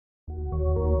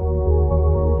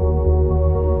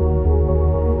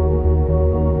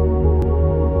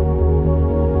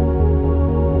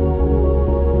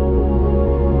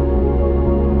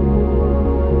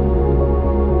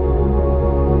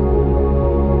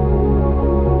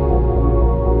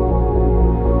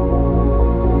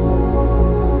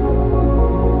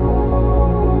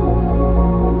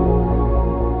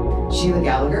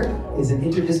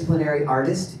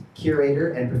artist,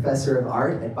 curator, and professor of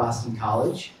art at Boston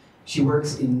College. She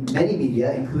works in many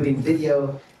media, including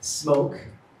video, smoke,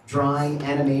 drawing,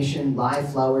 animation,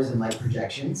 live flowers, and light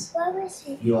projections.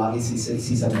 You'll obviously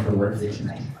see some of her work there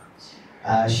tonight.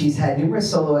 She's had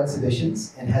numerous solo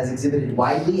exhibitions and has exhibited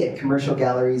widely at commercial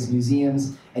galleries,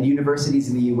 museums, and universities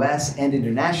in the US and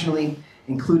internationally,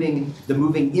 including the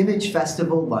Moving Image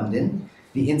Festival, London,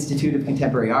 the Institute of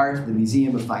Contemporary Art, the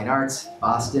Museum of Fine Arts,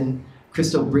 Boston,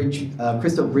 Crystal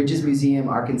Bridges Museum,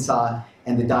 Arkansas,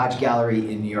 and the Dodge Gallery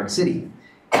in New York City.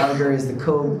 Gallagher is the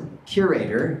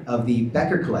co-curator of the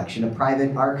Becker Collection, a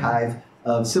private archive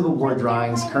of Civil War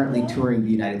drawings currently touring the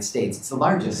United States. It's the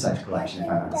largest such collection, if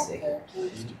I'm not mistaken.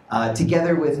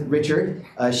 Together with Richard,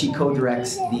 she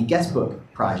co-directs the Guestbook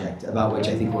project, about which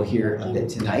I think we'll hear a bit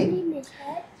tonight.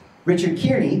 Richard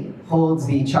Kearney holds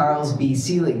the Charles B.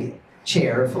 Seelig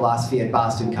Chair of Philosophy at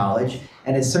Boston College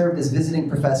and has served as visiting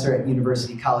professor at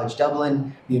University College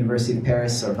Dublin, the University of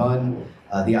Paris, Sorbonne,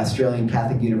 the Australian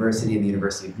Catholic University, and the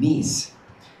University of Nice.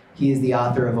 He is the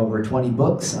author of over 20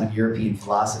 books on European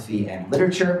philosophy and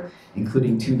literature,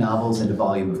 including 2 novels and a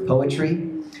volume of poetry,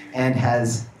 and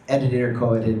has edited or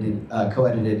co-edited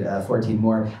 14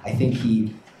 more. I think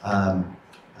he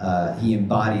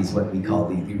embodies what we call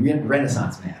the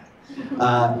Renaissance man.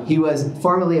 He was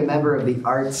formerly a member of the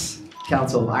Arts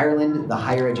Council of Ireland, the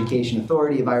Higher Education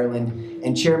Authority of Ireland,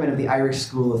 and chairman of the Irish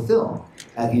School of Film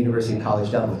at the University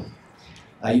College Dublin.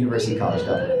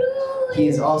 He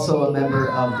is also a member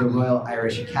of the Royal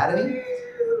Irish Academy.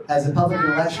 As a public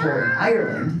intellectual in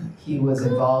Ireland, he was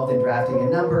involved in drafting a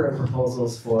number of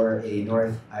proposals for a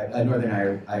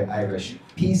Northern Irish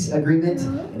peace agreement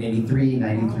in 83,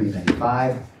 93,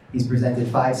 95. He's presented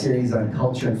 5 series on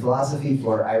culture and philosophy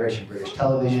for Irish and British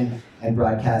television and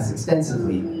broadcasts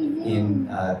extensively in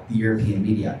the European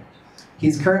media.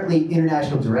 He's currently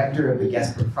international director of the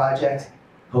Guestbook Project,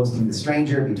 hosting The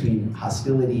Stranger Between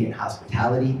Hostility and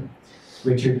Hospitality.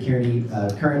 Richard Kearney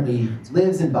currently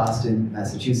lives in Boston,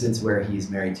 Massachusetts, where he's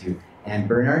married to Anne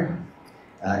Bernard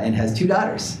and has 2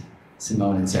 daughters,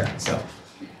 Simone and Sarah. So,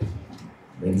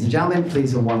 ladies and gentlemen,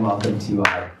 please a warm welcome to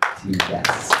our 2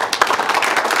 guests.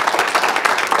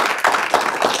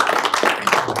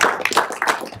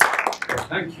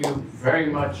 Thank you very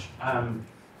much,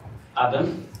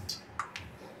 Adam,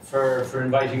 for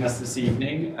inviting us this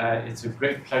evening. It's a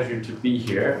great pleasure to be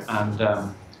here,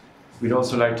 and we'd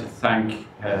also like to thank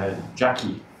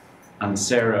Jackie and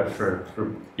Sarah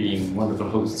for being wonderful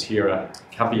hosts here at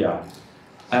Caveat.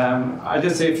 I'll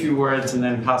just say a few words and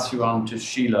then pass you on to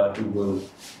Sheila, who will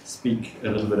speak a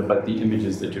little bit about the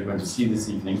images that you're going to see this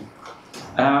evening.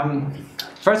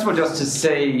 First of all, just to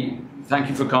say thank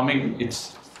you for coming.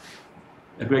 It's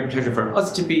a great pleasure for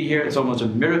us to be here. It's almost a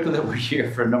miracle that we're here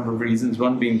for a number of reasons.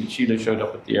 One being that Sheila showed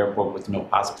up at the airport with no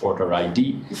passport or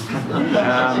ID.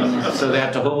 So they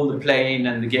had to hold the plane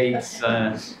and the gates.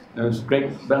 There was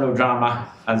great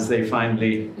melodrama as they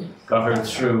finally got her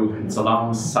through. It's a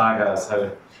long saga as how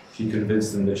she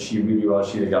convinced them that she really was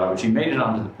Sheila Gallagher. She made it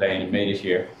onto the plane and made it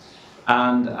here.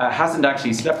 And hasn't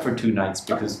actually slept for 2 nights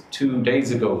because 2 days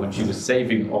ago, when she was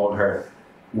saving all her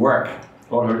work,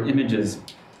 all her images,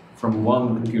 from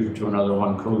one computer to another,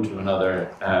 one code to another,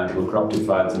 were corrupted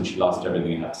files, and she lost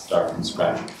everything and had to start from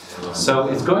scratch. So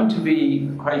it's going to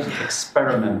be quite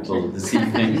experimental this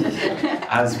evening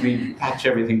as we patch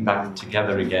everything back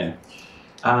together again.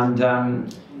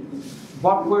 And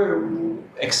what we're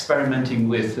experimenting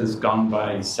with has gone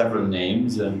by several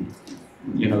names, and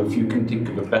you know, if you can think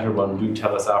of a better one, do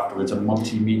tell us afterwards. A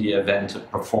multimedia event, a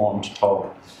performed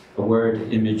talk, a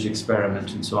word image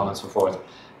experiment, and so on and so forth.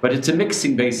 But it's a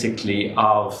mixing, basically,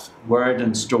 of word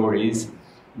and stories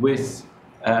with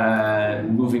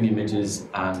moving images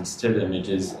and still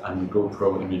images and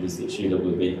GoPro images that Sheila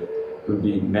will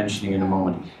be mentioning in a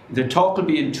moment. The talk will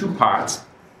be in 2 parts.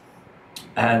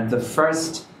 The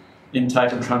first,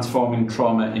 entitled Transforming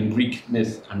Trauma in Greek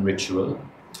Myth and Ritual,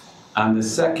 and the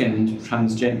second,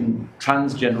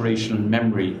 Transgenerational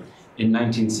Memory in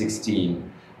 1916,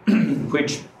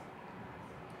 which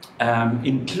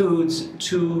includes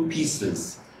 2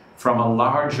 pieces from a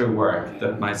larger work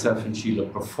that myself and Sheila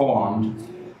performed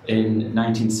in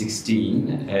 1916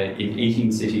 in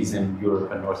 18 cities in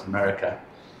Europe and North America,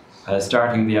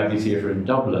 starting the Abbey Theatre in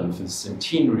Dublin for the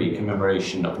centenary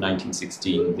commemoration of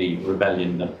 1916, the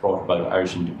rebellion that brought about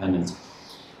Irish independence,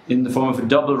 in the form of a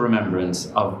double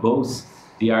remembrance of both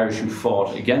the Irish who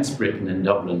fought against Britain in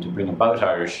Dublin to bring about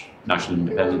Irish national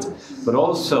independence, but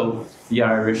also the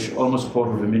Irish, almost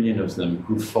 250,000 of them,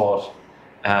 who fought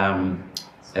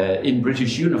in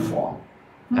British uniform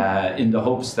in the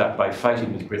hopes that by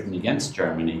fighting with Britain against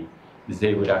Germany,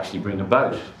 they would actually bring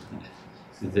about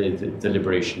the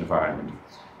liberation of Ireland.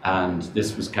 And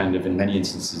this was kind of, in many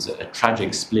instances, a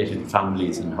tragic split in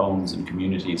families and homes and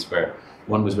communities where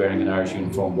one was wearing an Irish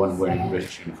uniform, one wearing a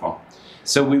British uniform.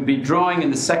 So we'll be drawing in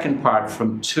the second part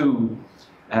from two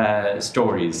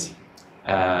stories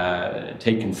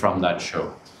taken from that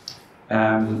show.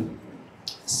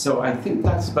 So I think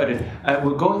that's about it.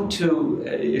 We're going to,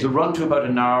 it'll run to about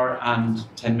 1 hour and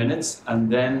 10 minutes, and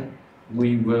then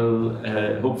we will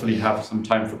hopefully have some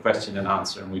time for question and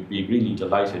answer, and we'd be really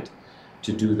delighted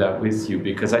to do that with you,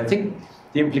 because I think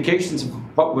the implications of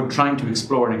what we're trying to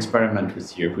explore and experiment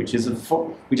with here, which is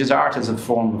art as a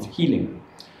form of healing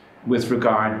with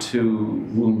regard to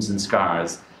wounds and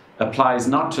scars, applies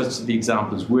not just to the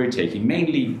examples we're taking,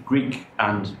 mainly Greek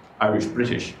and Irish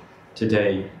British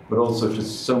today, but also to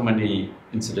so many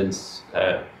incidents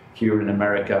here in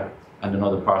America and in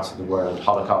other parts of the world,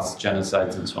 Holocausts,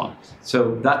 genocides, and so on.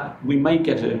 So that we might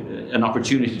get an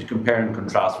opportunity to compare and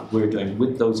contrast what we're doing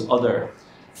with those other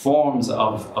forms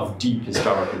of deep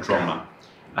historical trauma.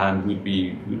 And we'd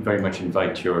very much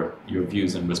invite your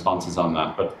views and responses on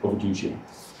that. But over to you, Sheila.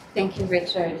 Thank you,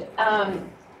 Richard.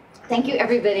 Thank you,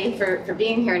 everybody, for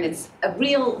being here, and it's a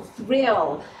real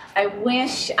thrill. I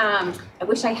wish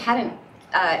I hadn't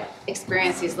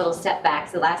experienced these little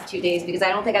setbacks the last 2 days, because I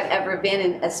don't think I've ever been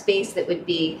in a space that would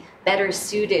be better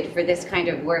suited for this kind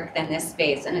of work than this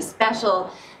space. And a special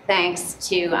thanks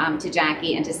to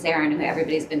Jackie and to Sarah, and who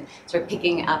everybody's been sort of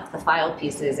picking up the file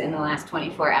pieces in the last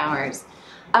 24 hours.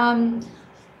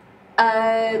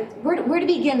 Where to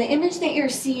begin? The image that you're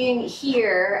seeing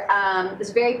here is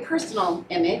a very personal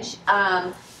image.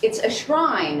 It's a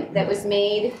shrine that was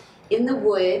made in the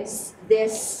woods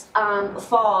this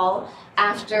fall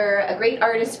after a great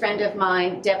artist friend of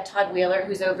mine, Deb Todd-Wheeler,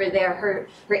 who's over there. Her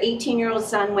 18-year-old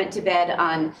son went to bed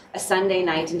on a Sunday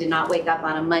night and did not wake up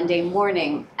on a Monday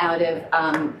morning out of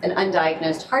an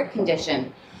undiagnosed heart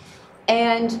condition.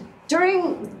 And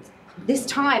during this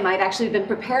time, I'd actually been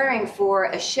preparing for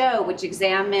a show which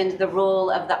examined the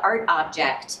role of the art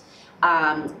object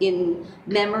in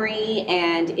memory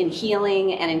and in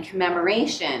healing and in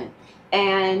commemoration.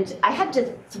 And I had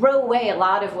to throw away a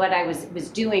lot of what I was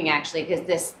doing, actually,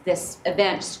 because this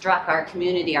event struck our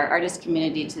community, our artist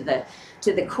community, to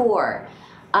the core.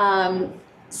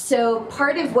 So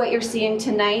part of what you're seeing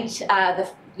tonight,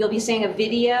 you'll be seeing a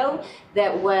video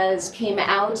that came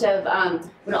out of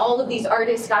when all of these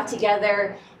artists got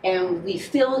together and we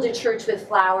filled a church with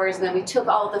flowers, and then we took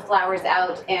all the flowers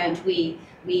out and we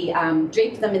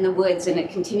draped them in the woods, and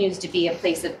it continues to be a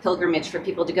place of pilgrimage for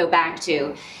people to go back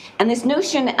to. And this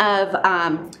notion of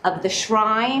the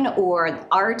shrine or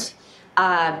art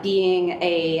being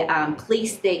a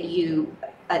place that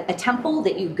a temple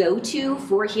that you go to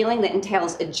for healing, that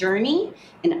entails a journey,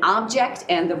 an object,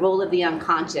 and the role of the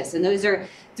unconscious. And those are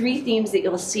three themes that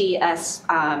you'll see us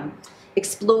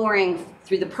exploring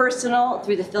through the personal,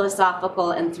 through the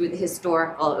philosophical, and through the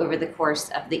historical over the course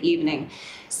of the evening.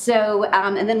 So,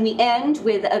 and then we end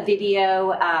with a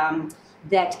video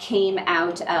that came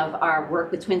out of our work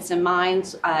with Twin Some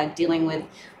Minds, dealing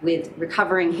with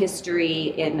recovering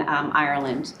history in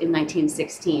Ireland in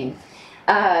 1916.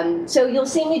 So you'll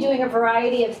see me doing a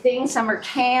variety of things. Some are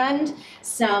canned,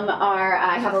 some are,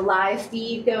 I have a live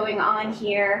feed going on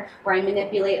here where I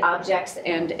manipulate objects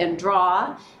and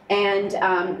draw. And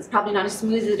it's probably not as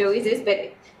smooth as it always is, but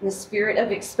in the spirit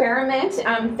of experiment,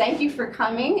 thank you for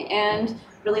coming, and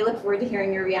really look forward to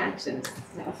hearing your reactions.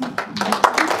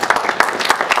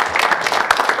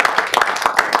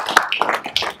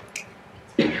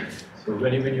 So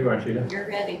ready when you are, Sheila? You're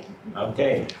ready.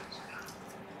 Okay.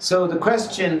 So the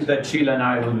question that Sheila and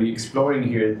I will be exploring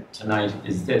here tonight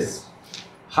is this: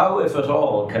 how, if at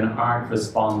all, can art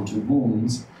respond to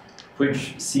wounds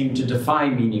which seem to defy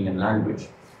meaning and language?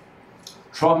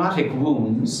 Traumatic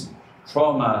wounds,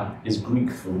 trauma is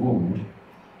Greek for wound,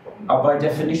 are by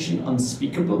definition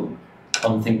unspeakable,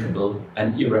 unthinkable,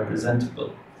 and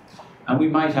irrepresentable, and we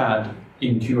might add,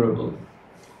 incurable.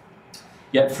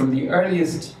 Yet from the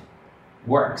earliest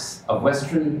works of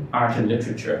Western art and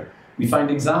literature, we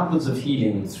find examples of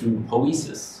healing through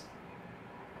poesis,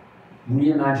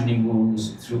 reimagining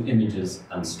wounds through images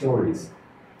and stories.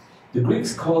 The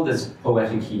Greeks called this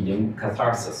poetic healing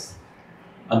catharsis,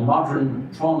 and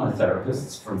modern trauma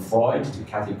therapists from Freud to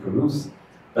Cathy Caruth,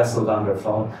 Bessel van der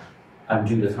Valk, and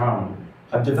Judith Harmon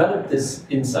have developed this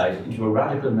insight into a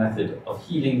radical method of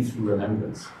healing through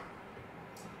remembrance.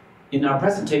 In our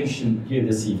presentation here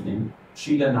this evening,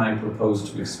 Sheila and I propose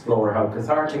to explore how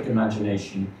cathartic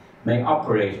imagination may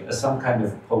operate as some kind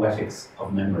of poetics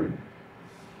of memory.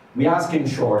 We ask, in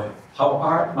short, how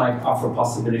art might offer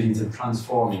possibilities of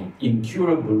transforming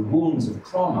incurable wounds of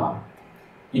trauma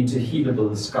into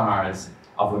healable scars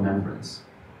of remembrance,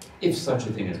 if such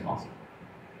a thing is possible.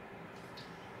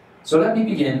 So let me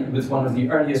begin with one of the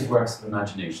earliest works of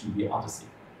imagination, the Odyssey.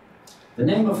 The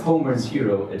name of Homer's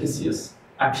hero, Odysseus,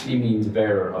 actually means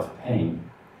bearer of pain.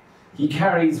 He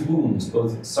carries wounds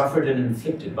both suffered and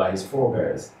inflicted by his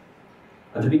forebears.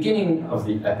 At the beginning of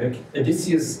the epic,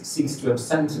 Odysseus seeks to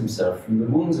absent himself from the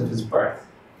wounds of his birth,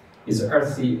 his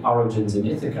earthly origins in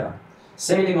Ithaca,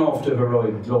 sailing off to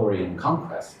heroic glory and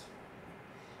conquest.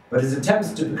 But his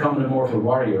attempts to become an immortal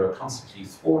warrior are constantly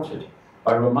thwarted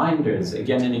by reminders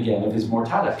again and again of his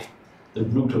mortality, the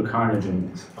brutal carnage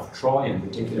of Troy in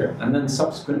particular, and then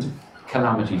subsequent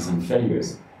calamities and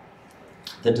failures.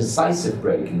 The decisive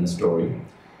break in the story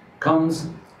comes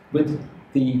with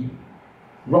the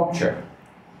rupture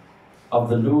of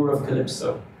the lure of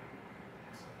Calypso.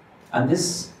 And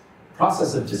this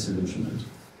process of disillusionment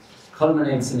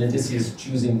culminates in Odysseus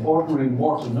choosing ordinary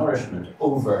mortal nourishment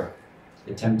over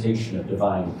the temptation of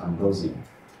divine ambrosia.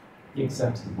 He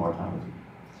accepts his mortality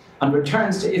and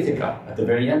returns to Ithaca at the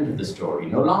very end of the story,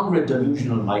 no longer a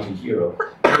delusional mighty hero,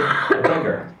 but a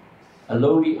beggar, a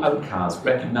lowly outcast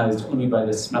recognized only by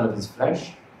the smell of his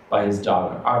flesh, by his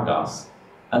dog Argos,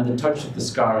 and the touch of the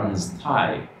scar on his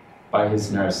thigh by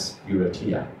his nurse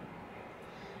Euryclea.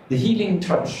 The healing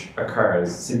touch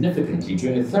occurs significantly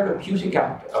during a therapeutic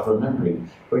act of remembering,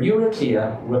 where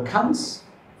Euryclea recounts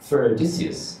for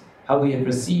Odysseus how he had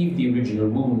received the original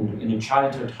wound in a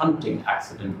childhood hunting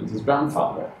accident with his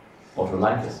grandfather,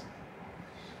 Autolycus.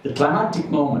 The climactic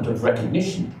moment of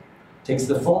recognition takes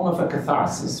the form of a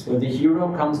catharsis where the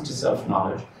hero comes to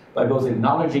self-knowledge by both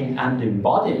acknowledging and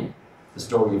embodying the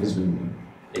story of his wounding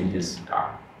in his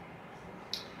scar.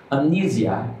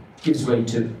 Amnesia gives way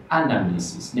to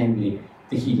anamnesis, namely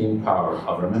the healing power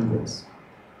of remembrance.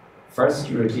 First,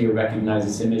 Euryclea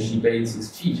recognizes him as she bathes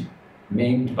his feet,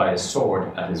 maimed by a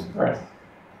sword at his birth,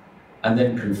 and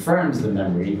then confirms the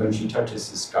memory when she touches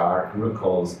his scar and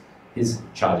recalls his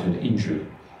childhood injury,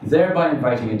 thereby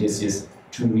inviting Odysseus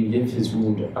to relive his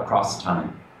wound across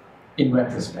time, in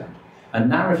retrospect, a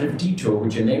narrative detour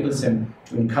which enables him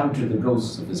to encounter the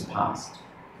ghosts of his past.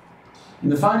 In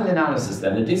the final analysis,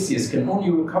 then, Odysseus can only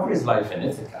recover his life in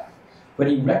Ithaca when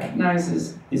he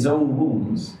recognizes his own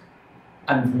wounds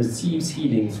and receives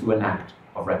healing through an act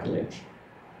of recollection.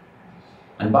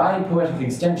 And by poetic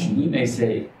extension, we may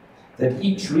say that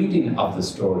each reading of the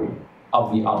story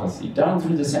of the Odyssey, down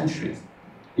through the centuries,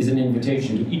 is an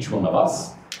invitation to each one of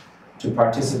us to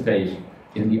participate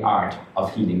in the art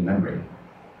of healing memory.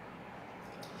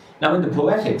 Now, in the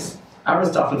Poetics,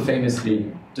 Aristotle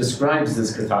famously describes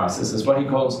this catharsis as what he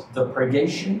calls the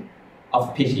purgation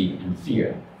of pity and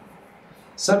fear.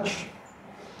 Such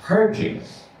purging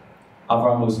of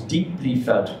our most deeply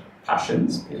felt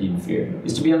passions, pity and fear,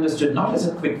 is to be understood not as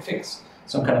a quick fix,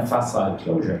 some kind of facile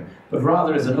closure, but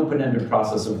rather as an open-ended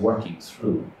process of working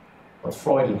through what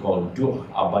Freud would call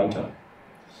Durcharbeiten.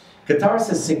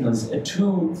 Catharsis signals a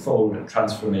twofold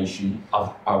transformation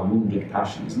of our wounded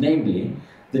passions, namely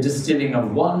the distilling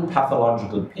of one,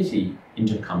 pathological pity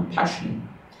into compassion,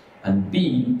 and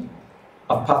B,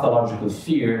 of pathological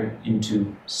fear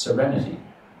into serenity.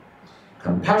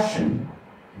 Compassion,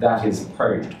 that is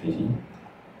purged pity,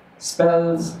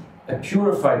 spells a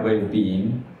purified way of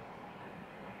being,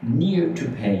 near to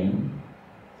pain,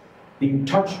 being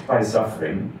touched by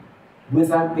suffering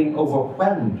without being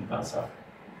overwhelmed by suffering.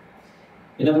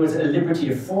 In other words, a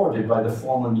liberty afforded by the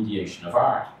formal mediation of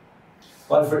art.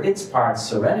 While for its part,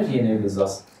 serenity enables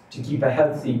us to keep a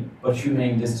healthy but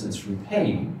humane distance from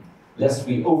pain, lest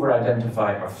we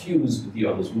over-identify or fuse with the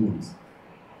other's wounds.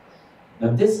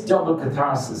 Now, this double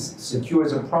catharsis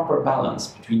secures a proper balance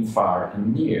between far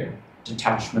and near,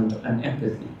 detachment and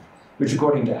empathy, which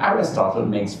according to Aristotle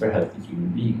makes for healthy human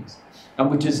beings, and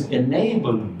which is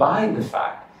enabled by the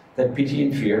fact that pity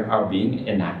and fear are being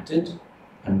enacted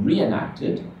and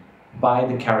reenacted by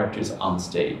the characters on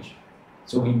stage.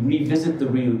 So we revisit the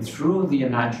real through the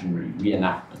imaginary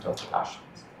reenactment of the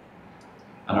passions.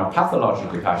 And our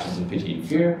pathological passions of pity and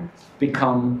fear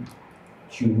become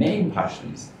humane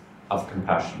passions of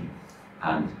compassion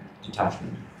and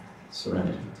detachment,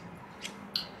 serenity.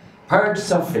 Purged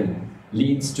suffering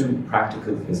leads to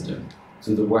practical wisdom,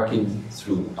 to the working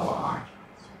through of art.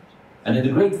 And in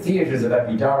the great theatres of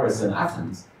Epidaurus and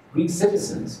Athens, Greek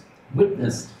citizens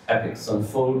witnessed epics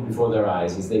unfold before their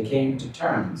eyes as they came to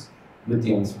terms with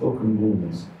the unspoken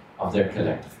wounds of their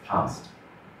collective past.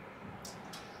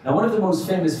 Now, one of the most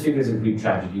famous figures of Greek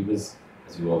tragedy was,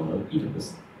 as you all know,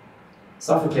 Oedipus.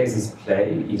 Sophocles'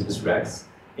 play, Oedipus Rex,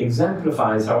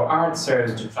 exemplifies how art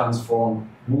serves to transform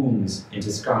wounds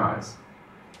into scars.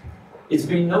 It's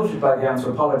been noted by the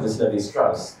anthropologist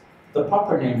Levi-Strauss, the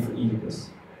proper names for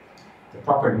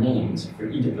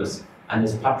Oedipus and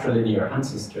his patrilinear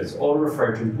ancestors all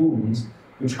refer to wounds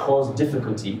which cause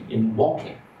difficulty in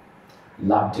walking.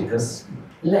 Labdicus,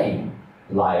 lame.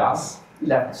 Laios,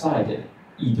 left-sided.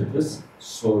 Oedipus,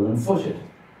 swollen-footed.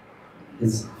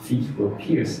 His feet were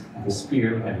pierced with a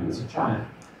spear when he was a child.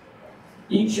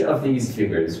 Each of these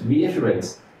figures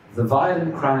reiterates the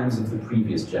violent crimes of the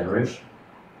previous generation.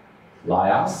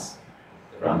 Laios,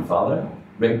 the grandfather,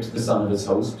 raped the son of his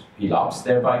host, Pelops,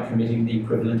 thereby committing the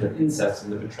equivalent of incest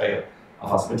and the betrayal of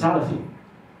hospitality.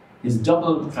 His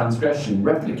double transgression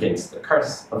replicates the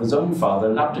curse of his own father,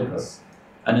 Labdicus,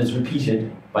 and is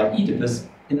repeated by Oedipus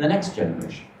in the next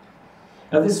generation.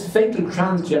 Now, this fatal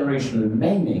transgenerational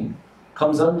maiming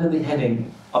comes under the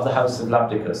heading of the House of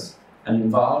Labdicus and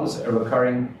involves a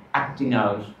recurring acting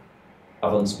out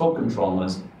of unspoken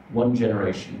traumas one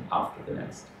generation after the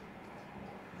next.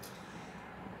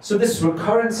 So this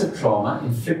recurrence of trauma,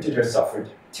 inflicted or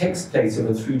suffered, takes place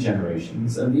over 3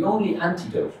 generations, and the only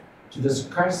antidote to this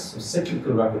curse of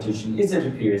cyclical repetition is, it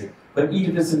appears, when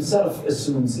Oedipus himself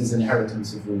assumes his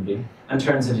inheritance of wounding and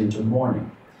turns it into mourning.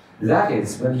 That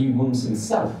is, when he wounds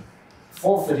himself,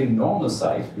 forfeiting normal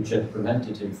sight, which had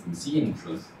prevented him from seeing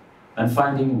truth, and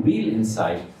finding real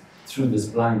insight through this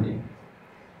blinding.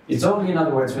 It's only, in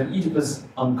other words, when Oedipus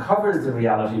uncovers the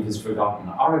reality of his forgotten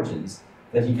origins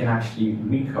that he can actually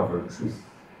recover truth.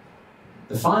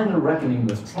 The final reckoning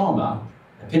with trauma,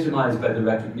 epitomized by the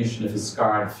recognition of his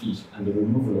scarred feet and the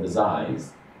removal of his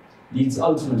eyes, leads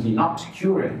ultimately not to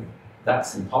curing.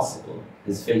 That's impossible.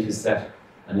 His fate is set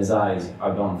and his eyes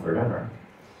are gone forever.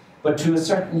 But to a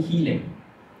certain healing,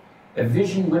 a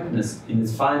vision witnessed in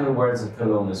his final words of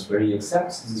Colonus, where he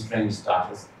accepts his estranged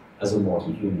status as a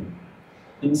mortal human.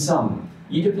 In sum,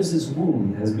 Oedipus's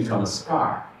wound has become a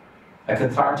scar, a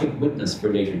cathartic witness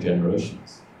for later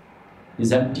generations.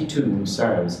 His empty tomb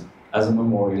serves as a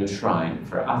memorial shrine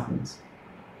for Athens.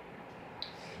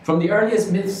 From the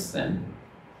earliest myths, then,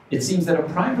 it seems that a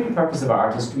primary purpose of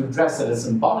art is to address at a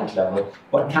symbolic level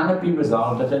what cannot be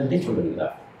resolved at a literal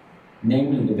level,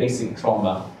 namely the basic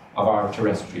trauma of our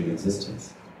terrestrial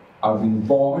existence, our being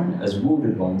born as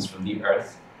wounded ones from the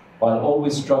earth, while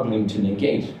always struggling to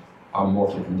negate our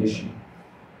mortal condition.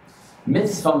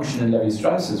 Myths function, in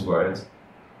Levi-Strauss's words,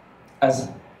 as,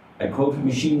 I quote,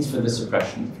 machines for the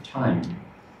suppression of time,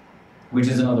 which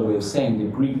is another way of saying the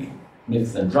Greek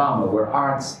myth and drama were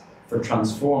arts for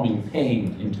transforming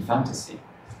pain into fantasy,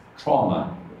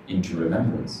 trauma into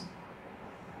remembrance.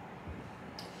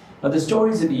 Now, the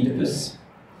stories of Oedipus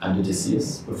and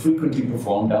Odysseus were frequently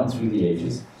performed down through the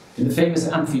ages in the famous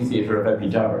amphitheatre of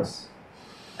Epidaurus.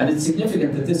 And it's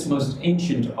significant that this most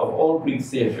ancient of all Greek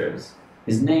theatres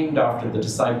is named after the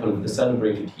disciple of the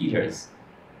celebrated healers,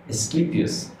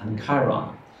 Asclepius and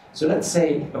Chiron. So let's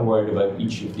say a word about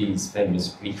each of these famous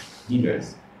Greek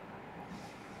healers.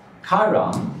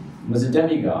 Chiron was a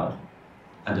demigod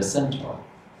and a centaur,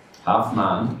 half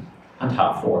man and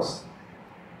half horse.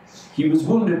 He was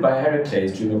wounded by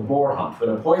Heracles during a boar hunt when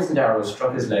a poisoned arrow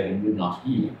struck his leg and would not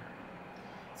heal.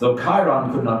 Though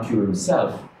Chiron could not cure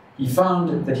himself, he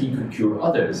found that he could cure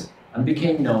others and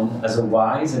became known as a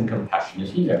wise and compassionate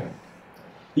healer.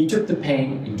 He took the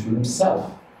pain into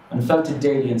himself and felt it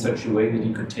daily in such a way that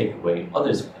he could take away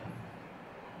others' pain.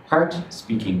 Hurt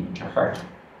speaking to hurt.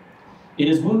 In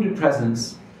his wounded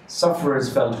presence,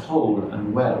 sufferers felt whole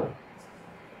and well.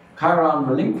 Chiron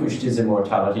relinquished his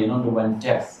immortality and underwent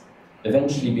death,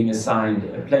 eventually being assigned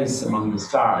a place among the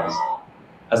stars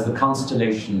as the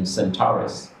constellation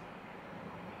Centaurus.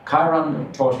 Chiron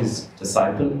taught his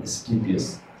disciple,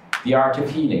 Asclepius, the art of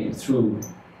healing through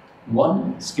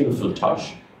one, skillful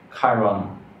touch,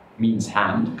 Chiron means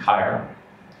hand, Chir,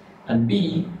 and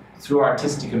B, through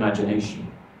artistic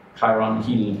imagination, Chiron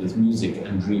healed with music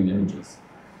and dream images,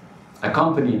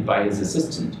 accompanied by his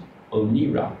assistant,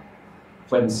 Onira,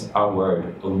 whence our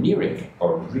word oniric,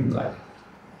 or dreamlike.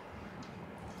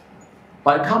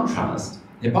 By contrast,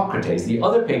 Hippocrates, the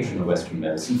other patron of Western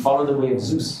medicine, followed the way of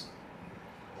Zeus.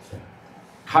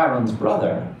 Chiron's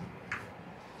brother,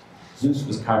 Zeus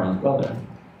was Chiron's brother,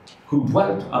 who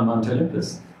dwelt on Mount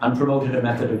Olympus and promoted a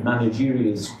method of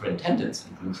managerial superintendence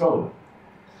and control.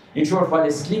 In short, while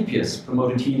Asclepius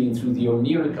promoted healing through the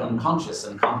oniric unconscious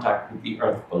and contact with the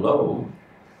earth below,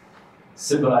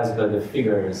 symbolized by the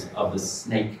figures of the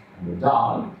snake and the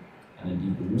dog, and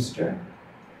indeed the rooster,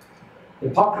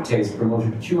 Hippocrates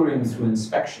promoted curing through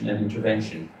inspection and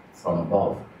intervention from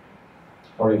above.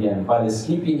 Or again, while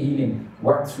Asclepian healing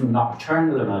worked through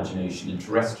nocturnal imagination in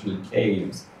terrestrial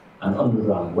caves and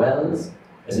underground wells,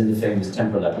 as in the famous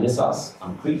temple at Lissos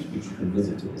on Crete, which you can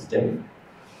visit to this day.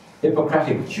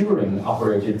 Hippocratic curing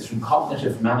operated through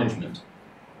cognitive management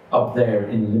up there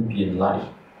in Olympian light.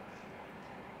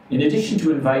 In addition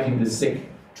to inviting the sick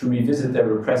to revisit their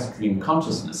repressed dream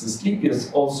consciousness,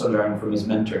 Asclepius also learned from his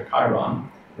mentor Chiron,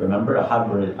 remember, a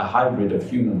hybrid of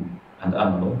human and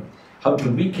animal, how to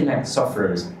reconnect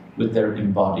sufferers with their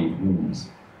embodied wounds.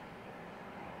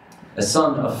 A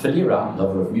son of Philyra,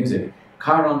 lover of music,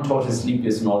 Chiron taught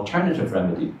Asclepius an alternative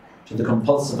remedy to the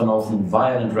compulsive and often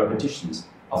violent repetitions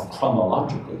of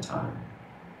chronological time.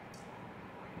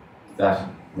 That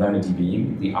remedy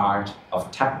being the art of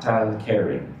tactile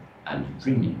caring and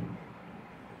dreaming.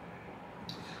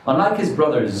 Unlike his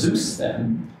brother Zeus,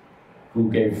 then,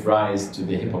 who gave rise to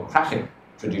the Hippocratic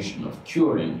tradition of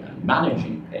curing and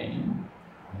managing pain,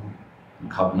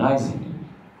 and cognizing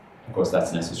it, of course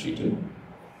that's necessary too.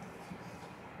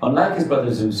 Unlike his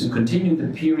brother Zeus, who continued the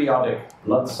periodic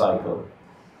blood cycle,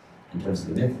 in terms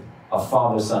of the myth, of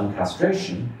father-son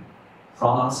castration,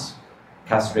 Kronos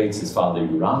castrates his father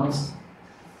Uranus,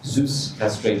 Zeus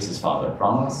castrates his father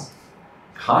Kronos,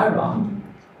 Chiron,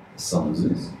 the son of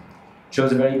Zeus,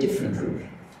 chose a very different route.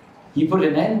 He put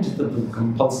an end to the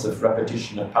compulsive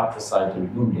repetition of patricidal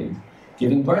wounding,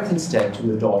 giving birth instead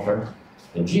to a daughter,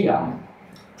 Hygeia,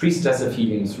 priestess of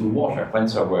healing through water,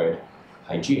 whence our word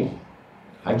hygiene.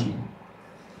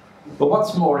 But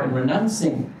what's more, in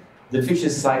renouncing the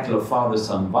vicious cycle of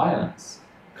father-son violence,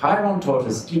 Chiron taught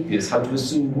Asclepius how to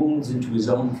assume wounds into his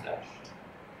own flesh.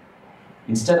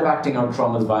 Instead of acting out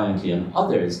traumas violently on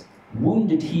others,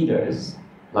 wounded healers,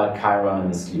 like Chiron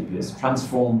and Asclepius,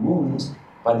 transform wounds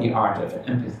by the art of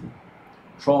empathy,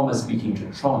 trauma speaking to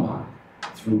trauma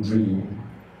through dream,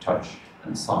 touch,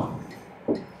 and song.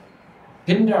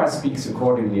 Pindar speaks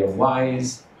accordingly of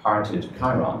wise-hearted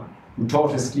Chiron, who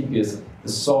taught Asclepius the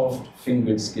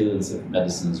soft-fingered skills of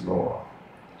medicine's lore.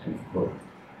 End quote.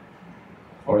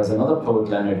 Or as another poet,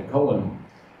 Leonard Cohen,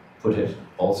 put it,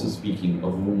 also speaking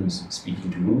of wounds, speaking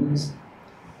to wounds,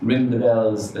 ring the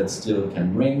bells that still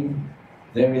can ring,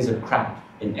 there is a crack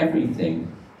in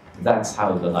everything, that's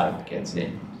how the light gets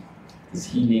in. Is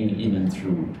healing in and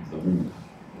through the wound.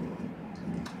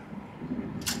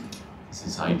 This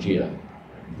is Hygeia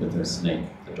with her snake,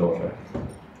 the daughter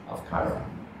of Chiron.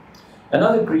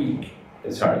 Another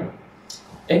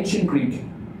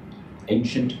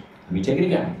ancient, let me take it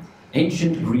again.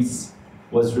 Ancient Greece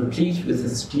was replete with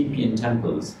Asclepian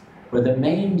temples where the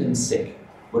maimed and sick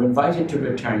were invited to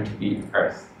return to the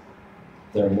earth,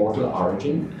 their mortal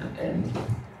origin and end.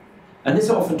 And this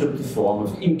often took the form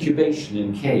of incubation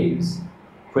in caves,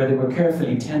 where they were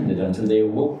carefully tended until they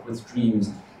awoke with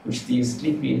dreams which the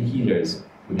Asclepian healers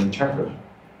would interpret.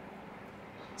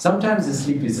 Sometimes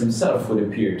Asclepius himself would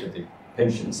appear to the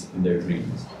patients in their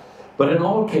dreams, but in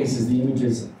all cases the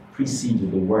images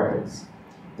preceded the words.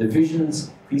 The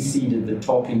visions preceded the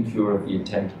talking cure of the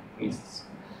attentive priests.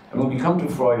 And when we come to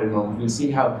Freud in a moment, we'll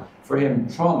see how, for him,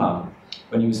 trauma,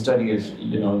 when he was studying it,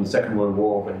 in the Second World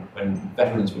War, when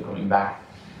veterans were coming back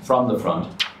from the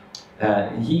front,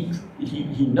 he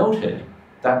noted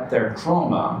that their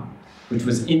trauma, which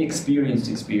was inexperienced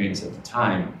experience at the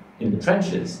time in the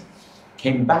trenches,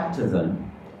 came back to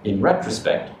them in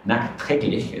retrospect,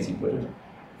 nachträglich, as he put it,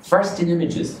 first in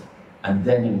images and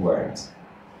then in words,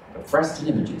 but first in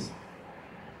images.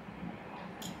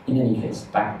 In any case,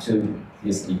 back to the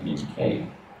Asclepian cave.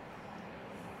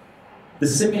 The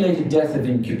simulated death of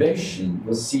incubation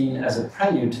was seen as a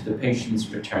prelude to the patient's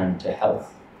return to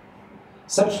health.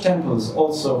 Such temples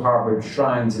also harbored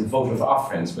shrines and votive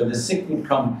offerings where the sick would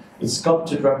come with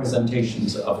sculpted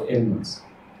representations of ailments,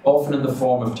 often in the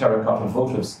form of terracotta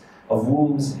votives of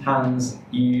wombs, hands,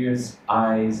 ears,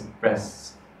 eyes,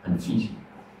 breasts, and feet.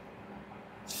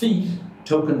 Feet,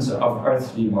 tokens of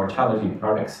earthly mortality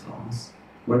par excellence,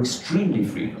 were extremely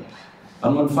frequent,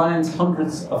 and one finds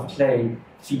hundreds of clay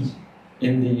feet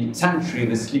in the sanctuary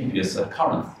of Asclepius at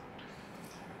Corinth.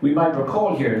 We might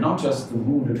recall here not just the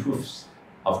wounded hoofs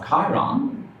of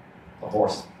Chiron, the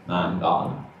horseman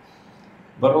god,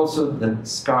 but also the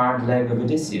scarred leg of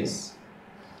Odysseus,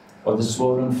 or the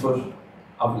swollen foot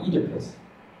of Oedipus,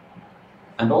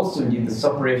 and also indeed the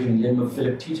suppurating limb of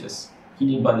Philoctetus,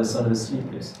 healed by the son of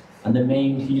Asclepius, and the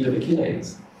maimed heel of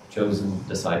Achilles, chosen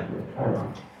disciple of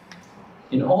Chiron.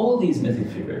 In all these mythic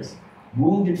figures,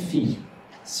 wounded feet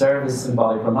serve as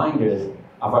symbolic reminders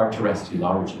of our terrestrial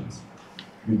origins.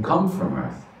 We come from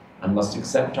Earth and must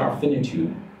accept our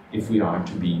finitude if we are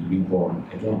to be reborn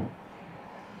again.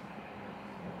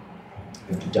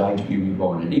 We have to die to be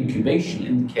reborn. And incubation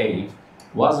in the cave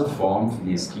was a form for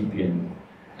the Asclepian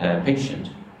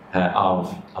patient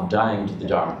of dying to the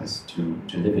darkness to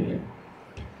live again.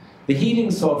 The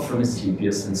healing sought from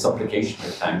Asclepius and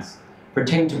supplicational thanks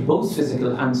pertained to both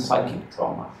physical and psychic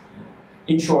trauma.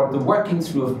 In short, the working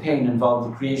through of pain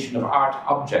involved the creation of art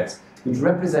objects which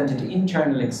represented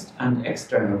internal and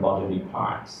external bodily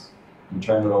parts,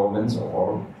 internal organs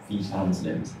or feet, hands,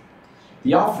 limbs.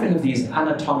 The offering of these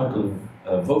anatomical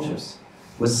votives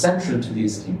was central to the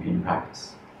Asclepian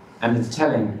practice, and it's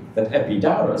telling that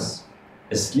Epidaurus,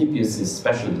 Asclepius'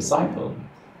 special disciple,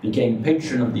 became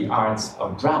patron of the arts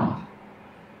of drama,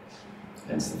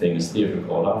 hence the famous theatre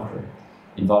called after it,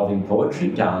 involving poetry,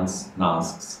 dance,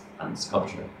 masks, and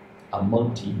sculpture, a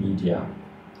multimedia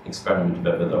experiment if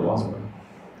ever there was one.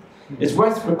 It's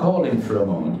worth recalling for a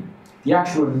moment the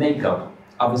actual makeup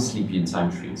of Asclepian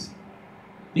sanctuaries.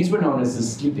 These were known as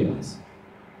Asclepions,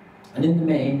 and in the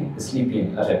main,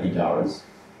 Asclepian at Epidaurus,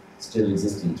 still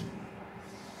existent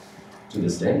to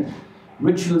this day,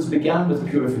 rituals began with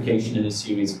purification in a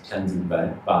series of cleansing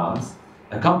baths,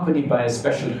 accompanied by a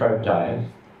special herb diet,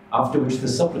 after which the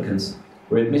supplicants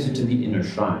were admitted to the inner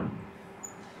shrine.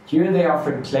 Here they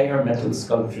offered clay or metal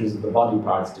sculptures of the body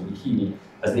parts to be healed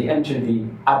as they entered the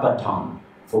abaton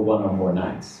for one or more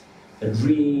nights, a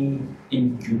dream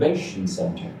incubation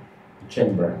center, a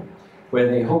chamber, where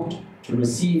they hoped to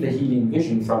receive a healing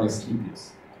vision from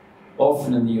Asclepius,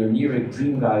 often in the oniric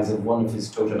dream guise of one of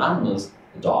his totem animals,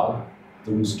 the dog,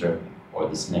 the rooster, or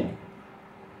the snake.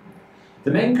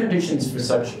 The main conditions for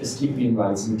such Asclepian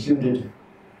rites included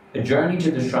a journey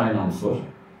to the shrine on foot,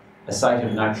 a site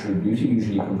of natural beauty,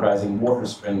 usually comprising water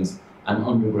springs and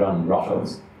underground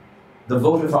grottos, the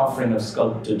votive offering of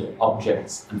sculpted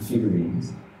objects and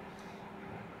figurines,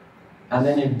 and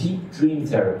then a deep dream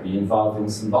therapy involving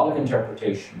symbolic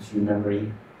interpretation through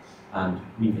memory and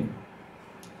weaving.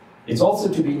 It's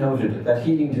also to be noted that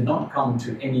healing did not come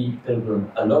to any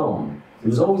pilgrim alone. It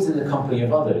was always in the company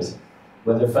of others,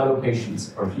 whether fellow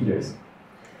patients or healers.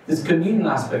 This communal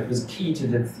aspect was key to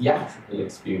the theatrical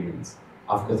experience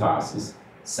of catharsis,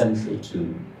 central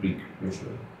to Greek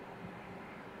ritual.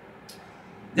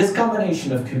 This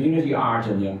combination of community art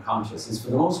and the unconscious is for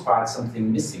the most part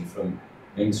something missing from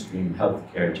mainstream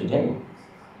healthcare today,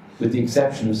 with the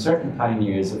exception of certain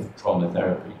pioneers of trauma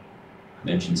therapy. I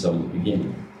mentioned some at the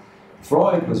beginning.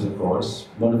 Freud was, of course,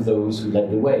 one of those who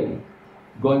led the way,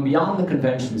 going beyond the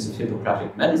conventions of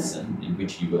Hippocratic medicine, in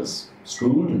which he was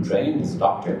schooled and trained as a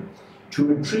doctor, to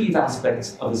retrieve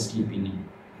aspects of Asclepian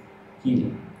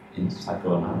healing in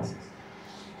psychoanalysis.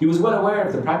 He was well aware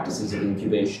of the practices of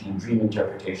incubation and dream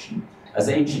interpretation as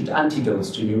ancient antidotes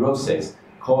to neuroses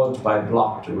caused by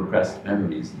blocked or repressed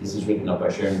memories. This is written up by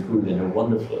Sharon Poole in a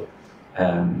wonderful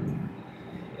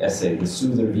essay, The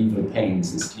Soother of Evil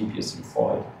Pains, Asclepius and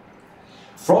Freud.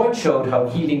 Freud showed how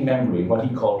healing memory, what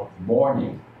he called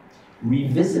mourning,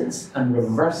 revisits and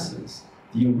reverses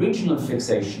the original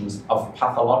fixations of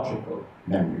pathological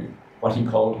memory, what he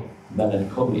called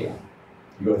melancholia.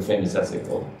 He wrote a famous essay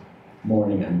called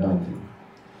Mourning and Melancholy.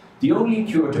 The only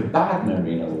cure to bad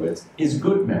memory, in other words, is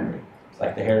good memory. It's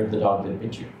like the hair of the dog that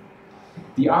bit you.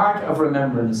 The art of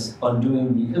remembrance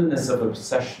undoing the illness of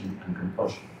obsession and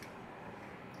compulsion.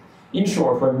 In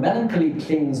short, where melancholy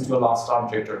clings to a lost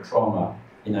object or trauma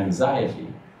in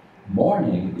anxiety,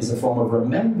 mourning is a form of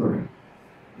remembering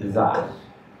that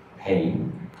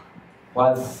pain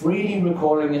while freely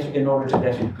recalling it in order to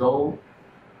let it go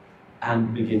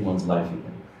and begin one's life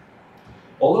again.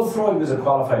 Although Freud was a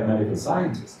qualified medical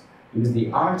scientist, he was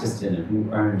the artist in it who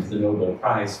earned the Nobel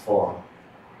Prize for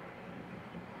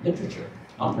literature,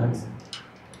 not medicine.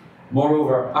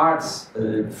 Moreover,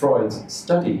 Freud's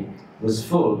study was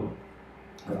full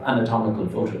of anatomical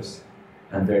votives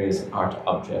and various art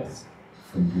objects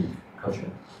from Greek culture.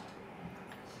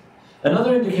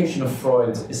 Another indication of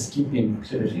Freud's Asclepian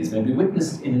proclivities may be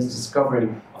witnessed in his discovery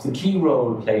of the key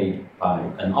role played by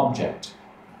an object,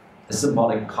 a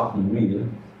symbolic cotton reel,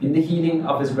 in the healing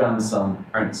of his grandson,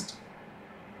 Ernst.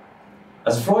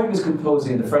 As Freud was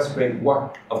composing the first great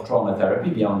work of trauma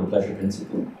therapy, Beyond the Pleasure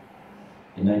Principle,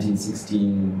 in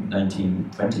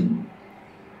 1916-1920,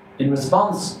 in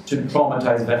response to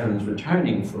traumatized veterans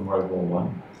returning from World War I,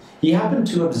 he happened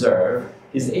to observe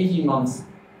his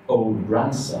 18-month-old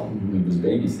grandson, whom he was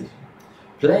babysitting,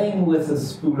 playing with a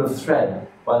spool of thread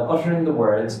while uttering the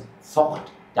words,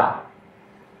 "Fort da,"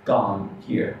 gone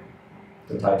here,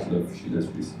 the title of Sheila's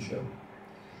recent show.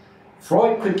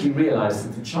 Freud quickly realized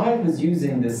that the child was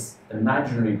using this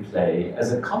imaginary play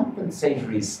as a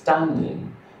compensatory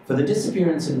stand-in for the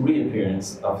disappearance and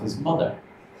reappearance of his mother,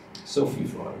 Sophie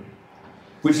Freud,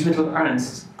 which little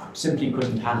Ernst simply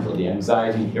couldn't handle. The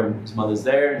anxiety, here his mother's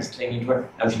there, he's clinging to her,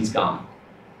 now she's gone.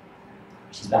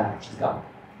 She's back, she's gone.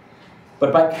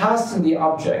 But by casting the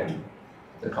object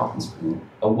the cotton spool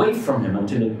away from him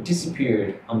until it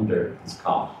disappeared under his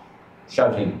cot,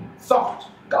 shouting, "Thought,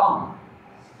 gone,"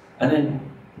 and then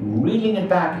reeling it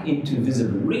back into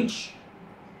visible reach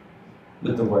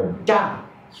with the word "da"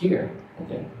 here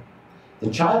again. The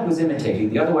child was imitating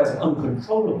the otherwise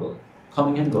uncontrollable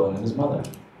coming and going of his mother.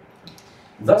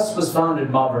 Thus was founded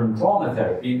modern drama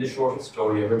therapy, the shortest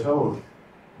story ever told.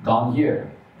 Gone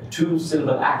here, a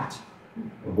two-syllable act,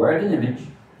 a word and image,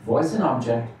 voice and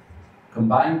object,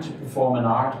 combined to perform an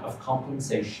art of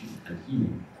compensation and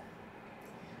healing.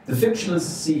 The fictional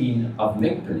scene of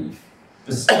make-believe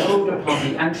bestowed upon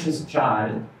the anxious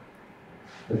child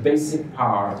the basic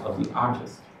power of the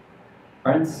artist.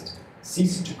 Ernst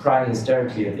ceased to cry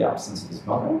hysterically at the absence of his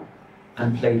mother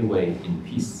and played away in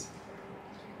peace.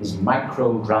 His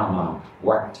micro-drama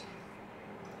worked.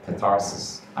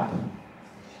 Catharsis happened.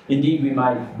 Indeed, we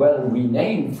might well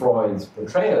rename Freud's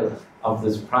portrayal of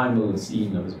this primal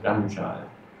scene of his grandchild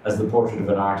as the portrait of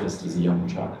an artist as a young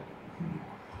child.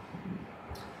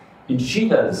 In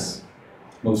Sheila's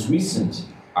most recent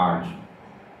art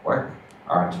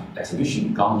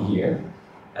exhibition, Gone Here,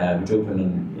 which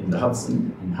opened in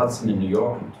Hudson in New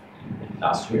York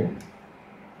last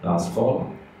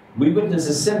fall, we witness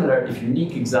a similar, if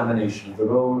unique, examination of the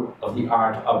role of the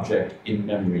art object in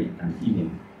memory and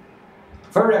healing.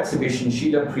 For her exhibition,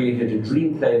 Sheila created a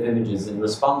dream play of images in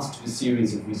response to a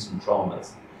series of recent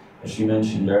traumas. As she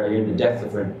mentioned earlier, the death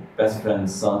of her best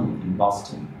friend's son in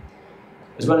Boston,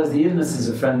 as well as the illnesses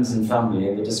of friends and family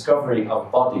and the discovery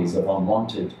of bodies of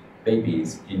unwanted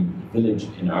babies in a village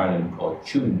in Ireland called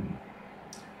Tuam.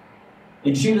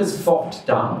 In Sheila's Fort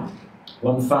Down,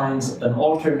 one finds an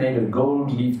altar made of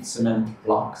gold-leafed cement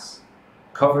blocks,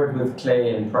 covered with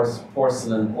clay and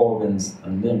porcelain organs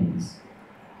and limbs.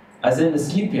 As in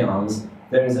Asclepions,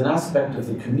 there is an aspect of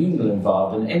the communal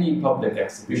involved in any public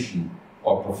exhibition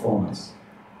or performance.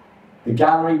 The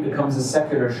gallery becomes a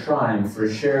secular shrine for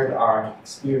a shared art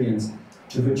experience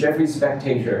to which every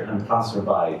spectator and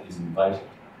passerby is invited.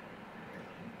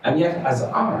 And yet, as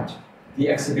art, the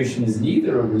exhibition is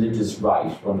neither a religious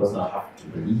rite, one does not have to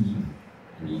believe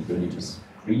any religious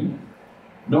creed,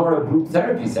 nor a group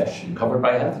therapy session covered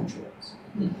by health insurance.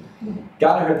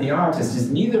 Gallagher, the artist,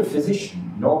 is neither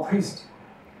physician nor priest,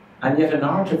 and yet an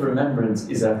art of remembrance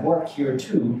is at work here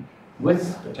too,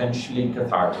 with potentially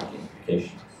cathartic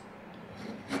implications.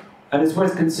 And it's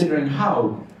worth considering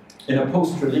how, in a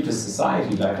post-religious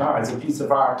society like ours, a piece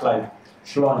of art like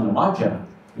Shalom Namaja,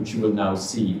 which you will now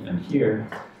see and hear,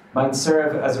 might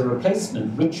serve as a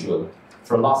replacement ritual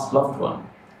for a lost loved one,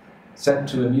 set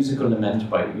to a musical lament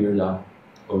by Iarla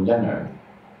O'Leonard.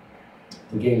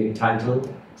 The Gaelic title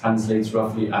translates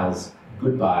roughly as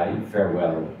 "Goodbye,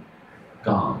 Farewell,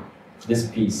 Gone." This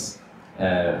piece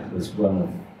was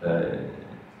one of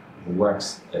the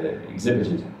works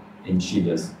exhibited in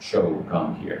Sheila's show,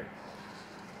 Gone Here.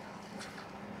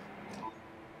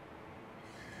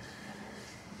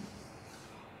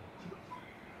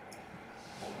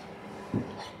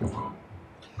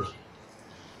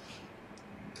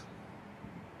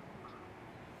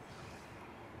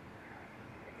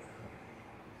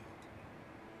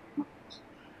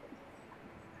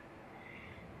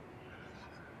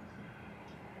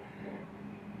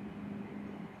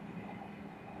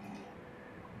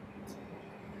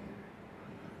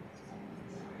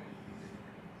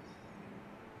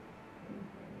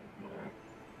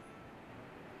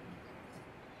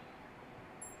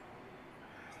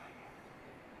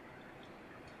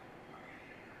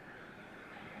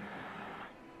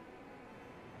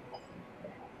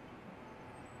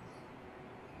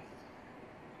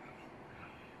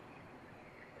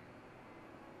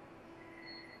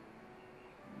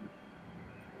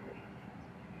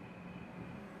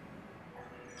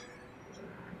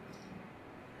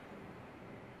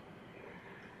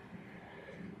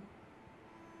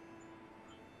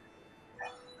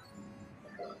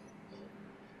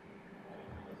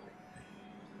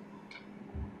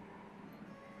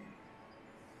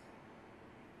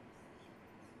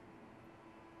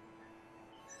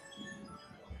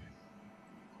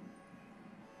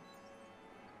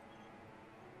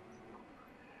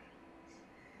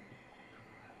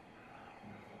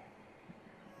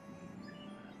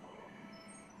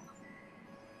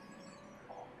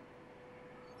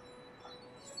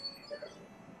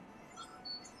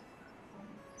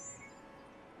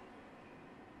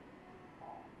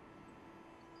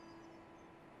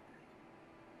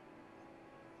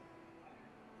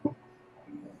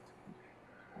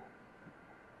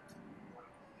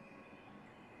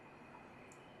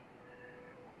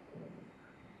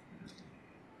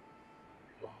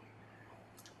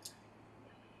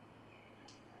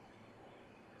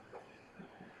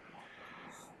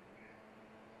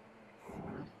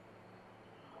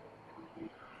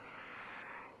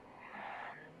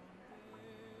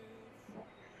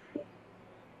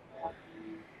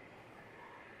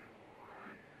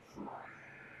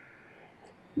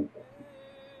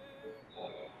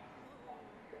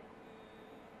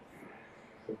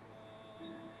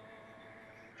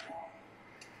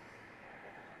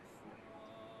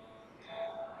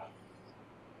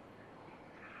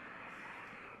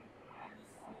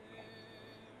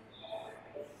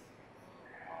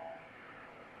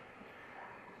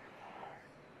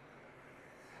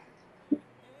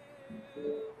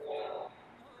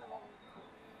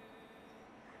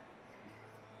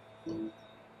 I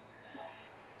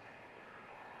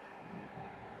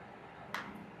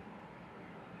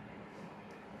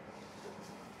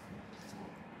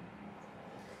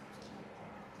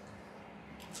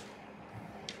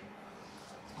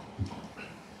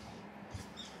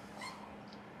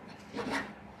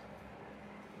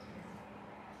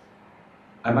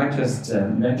might just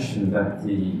mention that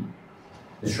the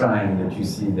shrine that you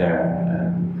see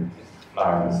there with the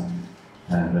flowers,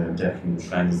 definitely the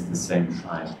shrine is the same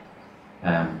shrine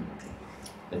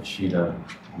that Sheila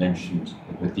mentioned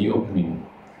with the opening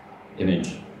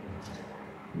image,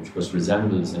 which of course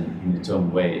resembles in its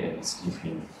own way a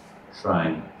Stygian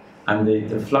shrine. And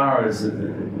the flowers, the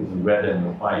red and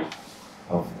the white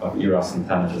of Eros and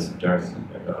Thanatos, of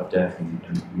death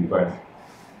and rebirth,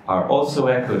 are also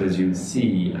echoed, as you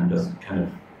see, and just kind of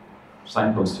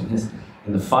signposting this,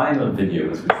 in the final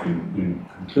videos, which we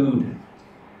conclude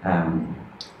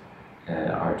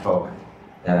our talk,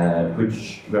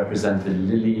 which represent the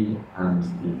lily and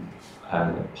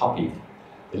the poppy.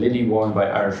 The lily worn by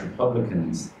Irish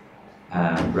Republicans,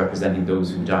 representing those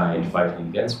who died fighting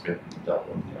against Britain in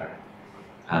Dublin,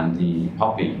 and the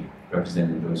poppy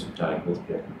representing those who died with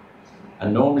Britain.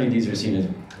 And normally these are seen as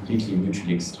completely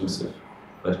mutually exclusive.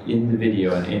 But in the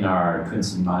video and in our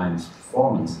Twins and Minds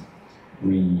performance,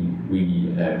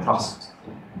 we crossed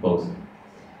both,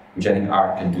 which I think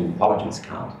art can do, politics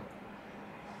can't.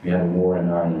 We had a war in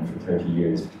Ireland for 30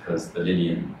 years because the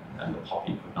lily and the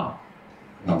poppy could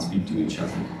not speak to each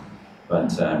other.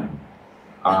 But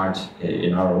art,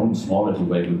 in our own small little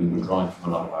way, we were drawing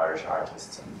from a lot of Irish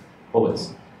artists and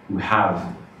poets who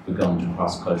have begun to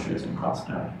cross cultures and cross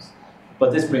narratives.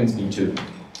 But this brings me to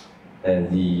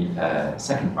the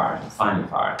second part, the final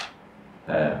part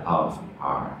of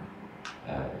our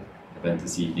event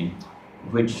this evening,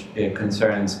 which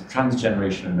concerns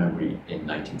transgenerational memory in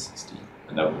 1916.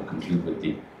 And that will conclude with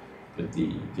the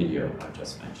video I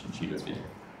just mentioned, Sheila's video.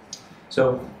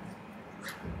 So,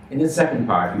 in this second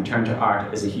part, we turn to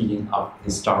art as a healing of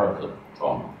historical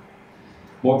trauma.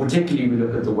 More particularly, we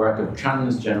look at the work of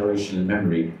transgenerational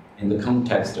memory in the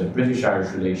context of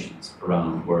British-Irish relations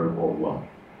around World War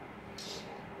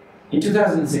I. In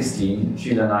 2016,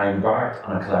 Sheila and I embarked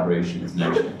on a collaboration, as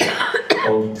mentioned,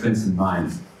 called Twins and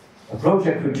Minds, a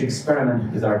project which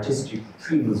experimented with artistic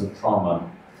retrievals of trauma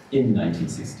in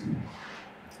 1916,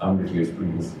 100 years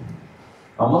previously.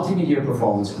 Our multimedia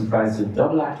performance comprised a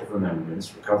double act of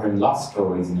remembrance, recovering lost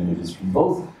stories and images from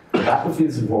both the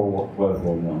battlefields of World War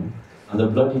I and the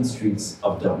bloodied streets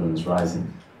of Dublin's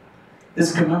Rising.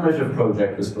 This commemorative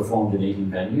project was performed in 18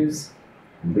 venues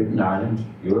in Britain, Ireland,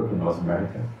 Europe, and North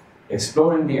America,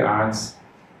 exploring the arts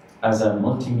as a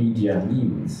multimedia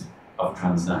means of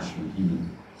transnational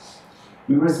healing.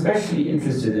 We were especially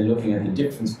interested in looking at the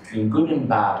difference between good and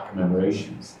bad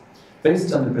commemorations,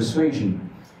 based on the persuasion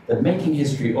that making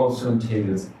history also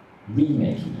entails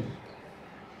remaking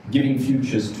it, giving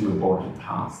futures to aborted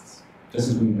pasts. Just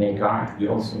as we make art, we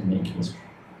also make history.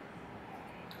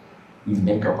 We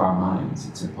make up our minds.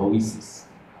 It's a poesis.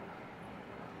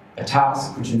 A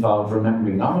task which involved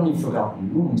remembering not only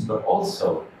forgotten wounds, but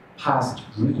also past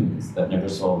dreams that never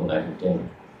saw the light of day.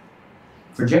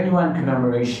 For genuine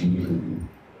commemoration, you believe,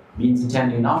 means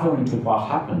attending not only to what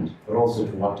happened, but also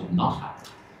to what did not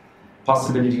happen.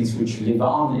 Possibilities which live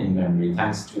on in memory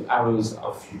thanks to arrows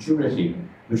of futurity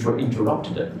which were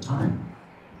interrupted at the time.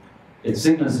 It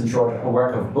signals, in short, a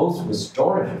work of both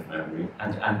restorative memory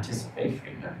and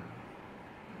anticipatory memory,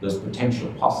 those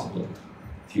potential possible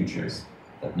futures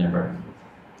that never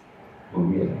were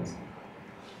realized.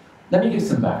 Let me give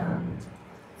some background.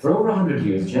 For over 100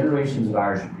 years, generations of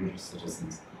Irish and British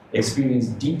citizens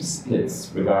experienced deep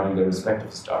splits regarding their respective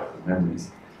historical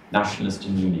memories, nationalist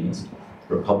and unionist,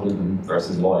 Republican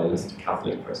versus loyalist,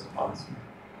 Catholic versus Protestant.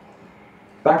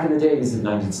 Back in the days of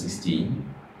 1916,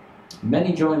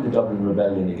 many joined the Dublin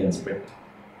Rebellion against Britain,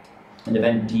 an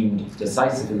event deemed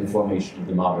decisive in the formation of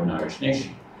the modern Irish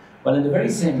nation. While in the very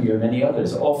same year, many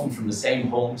others, often from the same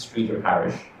home, street or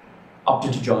parish,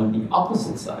 opted to join the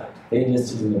opposite side. They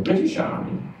enlisted in the British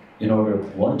Army in order,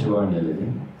 1, to earn a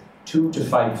living, 2, to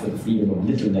fight for the freedom of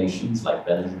little nations like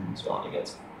Belgium and so on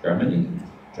against Germany,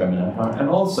 German Empire, and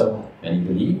also, many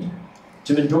believed,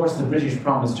 to endorse the British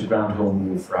promise to grant home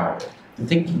rule for Ireland. The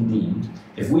thinking being,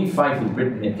 if we fight with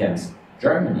Britain against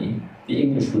Germany, the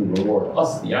English will reward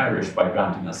us, the Irish, by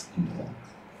granting us independence.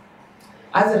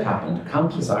 As it happened,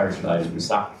 countless Irish lives were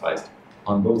sacrificed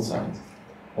on both sides.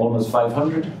 Almost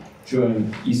 500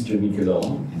 during Easter week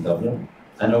alone in Dublin,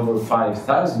 and over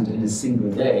 5,000 in a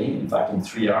single day, in fact in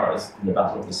 3 hours, in the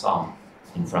Battle of the Somme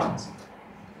in France.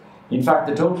 In fact,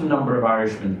 the total number of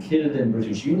Irishmen killed in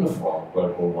British uniform in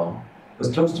World War I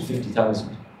was close to 50,000,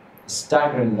 a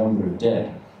staggering number of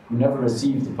dead who never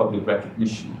received the public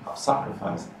recognition of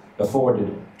sacrifice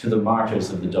afforded to the martyrs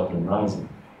of the Dublin Rising.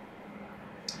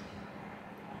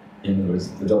 In other words,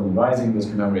 the Dublin Rising was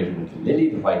commemorated with the lily,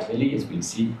 the white lily, as we'll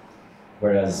see,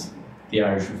 whereas the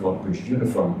Irish who fought British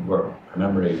uniform were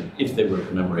commemorated, if they were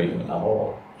commemorating at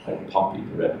all, like the poppy,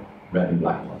 the red and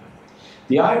black one.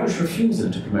 The Irish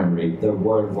refusal to commemorate their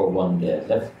World War I dead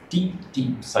left deep,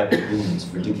 deep psychic wounds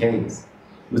for decades,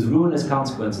 with ruinous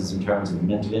consequences in terms of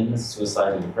mental illness,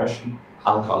 suicidal depression,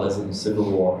 alcoholism,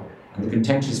 civil war, and the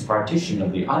contentious partition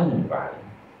of the island of Ireland,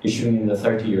 issuing in the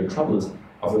 30-year troubles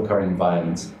of recurring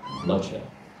violence and bloodshed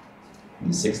in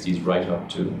the 60s right up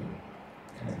to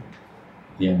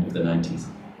the end of the 90s.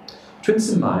 Twins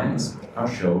and Minds, our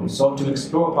show, sought to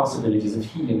explore possibilities of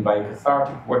healing by a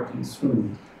cathartic working through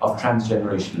of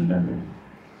transgenerational memory.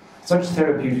 Such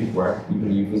therapeutic work, we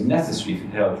believe, was necessary to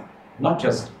help not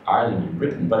just Ireland and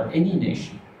Britain, but any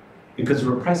nation, because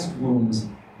repressed wounds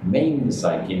maim the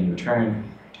psyche and return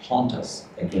to haunt us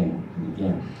again and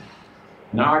again.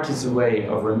 And art is a way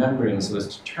of remembering so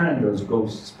as to turn those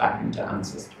ghosts back into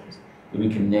ancestors that we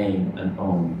can name and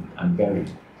own and bury.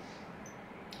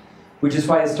 Which is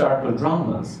why historical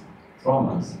dramas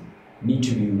need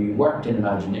to be reworked in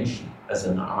imagination as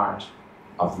an art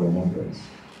of remembrance.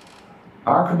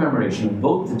 Our commemoration of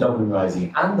both the Dublin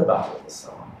Rising and the Battle of the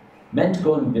Somme meant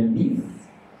going beneath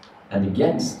and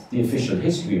against the official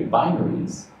history of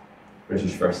binaries,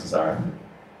 British versus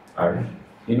Irish,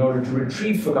 in order to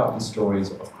retrieve forgotten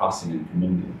stories of crossing and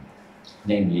commingling,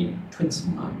 namely twins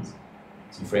and minds.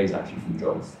 It's a phrase actually from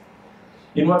Joyce.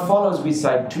 In what follows, we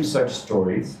cite two such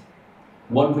stories,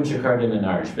 one which occurred in an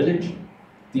Irish village,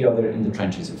 the other in the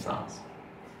trenches of France.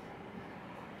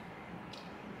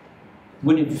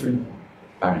 Winifred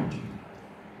Barrington.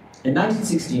 In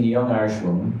 1916, a young Irish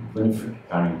woman, Winifred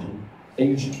Barrington,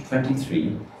 aged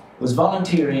 23, was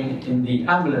volunteering in the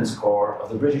ambulance corps of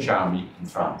the British Army in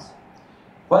France.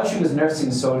 While she was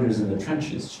nursing soldiers in the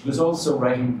trenches, she was also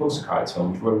writing postcards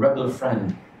home to her rebel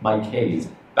friend, Mike Hayes,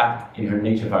 back in her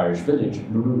native Irish village,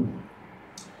 Maru.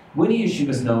 Winnie, as she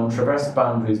was known, traversed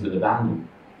boundaries with abandon,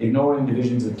 ignoring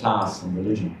divisions of class and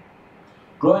religion.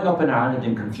 Growing up in Ireland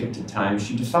in conflicted times,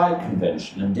 she defied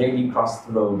convention and daily crossed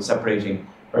the road separating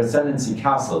her Ascendancy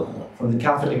Castle from the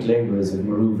Catholic labourers of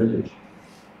Maru village.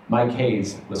 Mike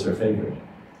Hayes was her favourite.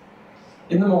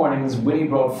 In the mornings, Winnie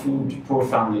brought food to poor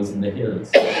families in the hills.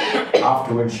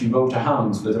 Afterwards, she rode to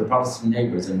hounds with her Protestant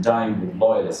neighbours and dined with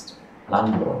loyalist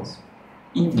landlords.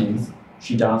 Evenings,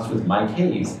 she danced with Mike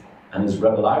Hayes and his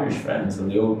rebel Irish friends on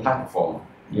the old platform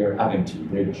near Abington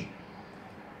Bridge.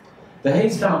 The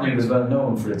Hayes family was well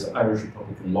known for its Irish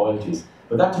Republican loyalties,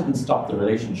 but that didn't stop the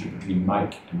relationship between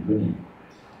Mike and Winnie.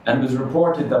 And it was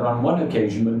reported that on one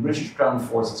occasion, when British ground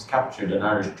forces captured an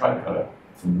Irish tricolour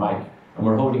from Mike and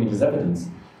were holding it as evidence,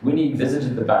 Winnie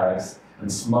visited the barracks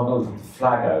and smuggled the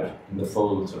flag out in the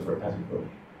folds of her petticoat.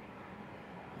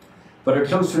 But her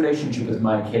close relationship with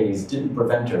Mike Hayes didn't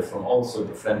prevent her from also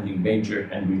befriending Major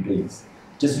Henry Biggs,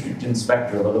 district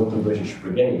inspector of a local British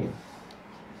brigade.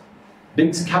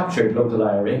 Biggs captured local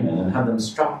IRA men and had them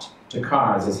strapped to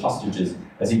cars as hostages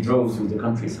as he drove through the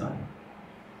countryside.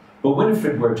 But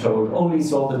Winifred, we're told, only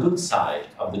saw the good side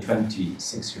of the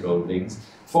 26-year-old Biggs,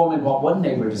 forming what one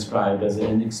neighbour described as an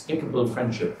inexplicable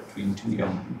friendship between two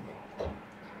young people.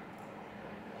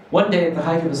 One day at the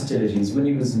height of hostilities,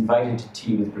 Winnie was invited to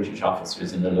tea with British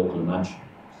officers in a local mansion,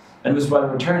 and it was while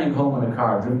returning home in a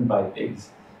car driven by Biggs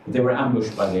that they were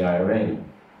ambushed by the IRA.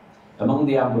 Among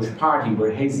the ambushed party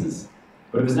were Hayes's,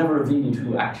 but it was never revealed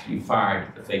who actually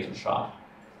fired the fatal shot.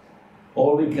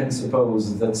 All we can suppose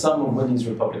is that some of Winnie's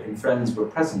Republican friends were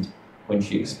present when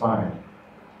she expired.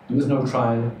 There was no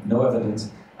trial, no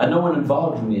evidence, and no one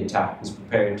involved in the attack was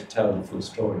prepared to tell the full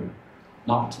story,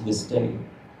 not to this day.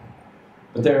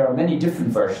 But there are many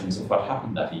different versions of what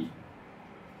happened that evening.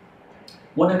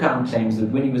 One account claims that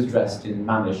Winnie was dressed in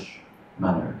mannish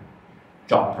manner,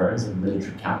 joppers and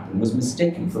military cap, and was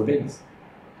mistaken for Biggs.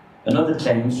 Another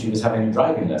claims she was having a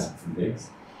driving lesson from Biggs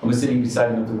and was sitting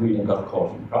beside him at the wheel and got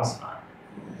caught in the crossfire.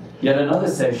 Yet another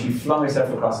says she flung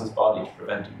herself across his body to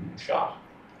prevent him being shot.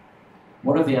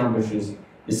 One of the ambushers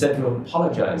is said to have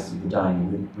apologized to the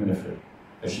dying Winifred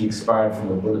as she expired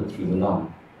from a bullet through the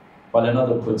lung, while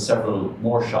another put several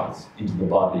more shots into the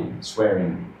body,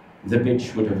 swearing the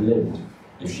bitch would have lived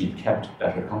if she'd kept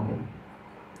better company.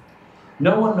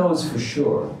 No one knows for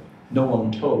sure, no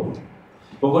one told,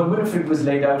 but when Winifred was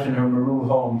laid out in her Maru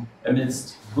home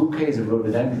amidst bouquets of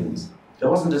rhododendrons, there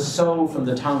wasn't a soul from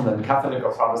the townland, Catholic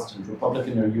or Protestant,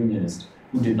 Republican or Unionist,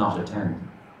 who did not attend.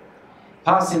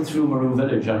 Passing through Maru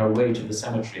village on her way to the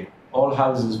cemetery, all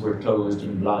houses were closed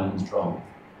and blinds drawn.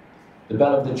 The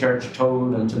bell of the church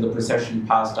tolled until the procession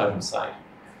passed out of sight.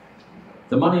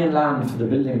 The money and land for the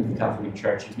building of the Catholic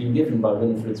Church had been given by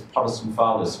Winifred's Protestant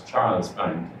father, Sir Charles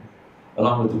Barrington,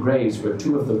 along with the graves where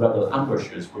two of the rebel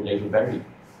ambushers were later buried.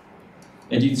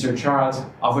 Indeed, Sir Charles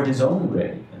offered his own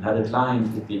grave and had it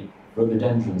lined with the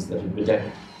rhododendrons that had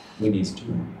bedecked Winnie's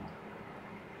tomb.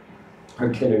 Her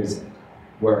killers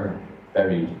were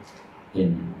buried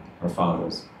in her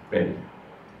father's grave.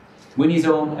 Winnie's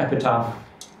own epitaph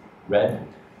read,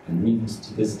 and reads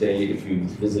to this day if you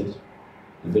visit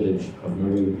the village of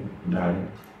Marood in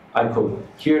Ireland. I quote,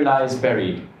 "Here lies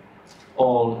buried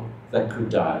all that could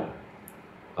die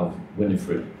of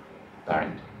Winifred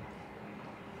Barrington."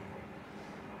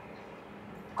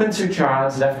 When Sir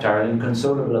Charles left Ireland,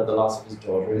 consolable at the loss of his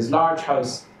daughter, his large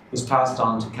house was passed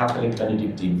on to Catholic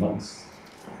Benedictine monks.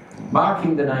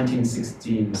 Marking the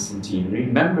 1916 centenary,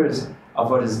 members of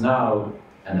what is now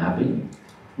an abbey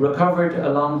recovered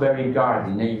a long-buried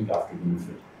garden named after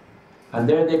Winifred, and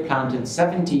there they planted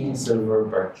 17 silver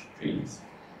birch trees,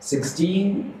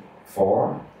 16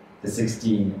 for the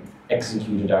 16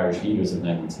 executed Irish leaders of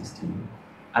 1916,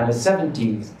 and a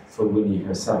 17th for Winnie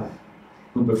herself,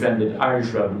 who befriended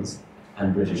Irish rebels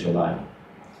and British alike.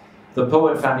 The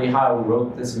poet Fanny Howe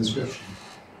wrote this inscription: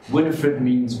 "Winifred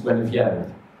means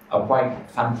Guinevere, a white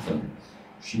phantom.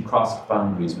 She crossed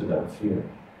boundaries without fear."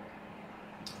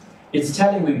 It's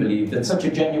telling, we believe, that such a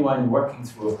genuine working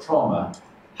through of trauma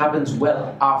happens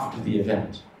well after the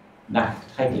event,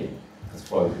 nachträglich, as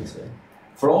Freud would say.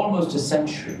 For almost a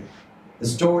century, the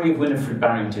story of Winifred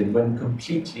Barrington went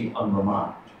completely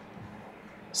unremarked.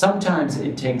 Sometimes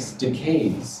it takes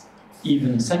decades,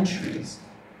 even centuries,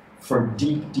 for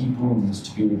deep, deep wounds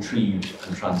to be retrieved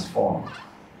and transformed.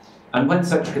 And when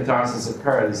such catharsis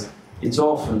occurs, it's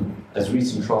often, as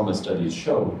recent trauma studies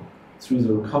show, through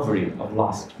the recovery of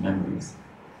lost memories.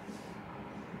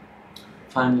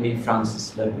 Finally,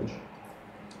 Francis Ledwidge.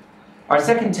 Our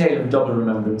second tale of double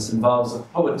remembrance involves a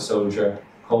poet-soldier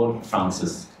called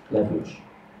Francis Ledwidge.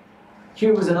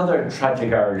 Here was another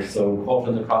tragic Irish soul caught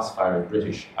in the crossfire of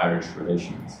British-Irish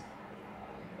relations.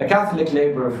 A Catholic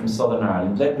labourer from Southern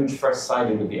Ireland, Ledwidge first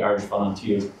sided with the Irish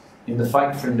volunteers in the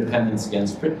fight for independence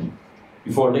against Britain,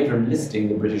 before later enlisting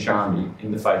the British Army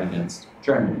in the fight against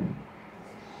Germany.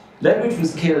 Ledwidge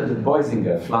was killed at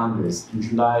Boisinga, Flanders, in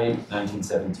July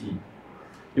 1917.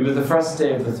 It was the first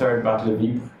day of the Third Battle of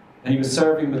Ypres, and he was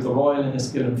serving with the Royal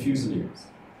Enniskillen Fusiliers.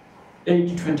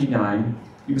 Aged 29,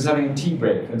 he was having a tea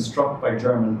break when struck by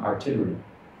German artillery.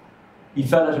 He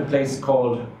fell at a place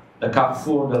called the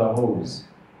Carrefour de la Rose,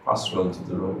 crossroads of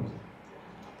the road.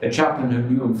 A chaplain who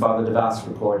knew him, Father de Vasse,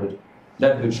 recorded,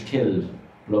 "Ledwidge killed,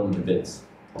 blown to bits."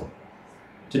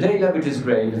 Today, Ledwidge's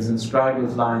grave is inscribed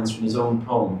with lines from his own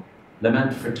poem,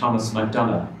 Lament for Thomas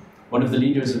MacDonagh, one of the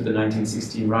leaders of the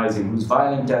 1916 Rising, whose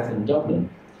violent death in Dublin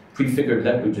prefigured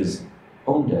Ledwidge's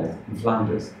own death in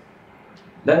Flanders.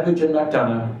 Ledwidge and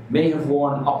MacDonagh may have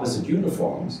worn opposite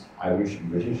uniforms, Irish and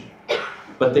British,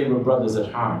 but they were brothers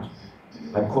at heart.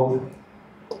 I quote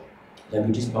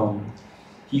Ledwidge's poem,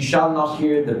 "He shall not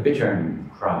hear the bittern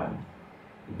cry,"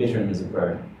 the bittern is a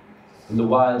bird, "in the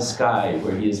wild sky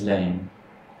where he is lain,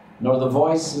 nor the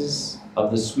voices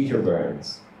of the sweeter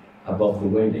birds above the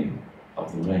wailing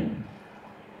of the rain."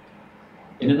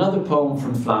 In another poem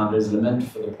from Flanders, Lament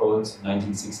for the Poets,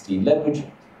 1916, Ledwidge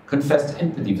confessed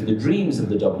empathy for the dreams of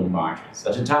the Dublin martyrs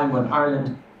at a time when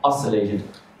Ireland oscillated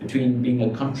between being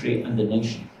a country and a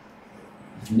nation.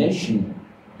 If nation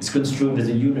is construed as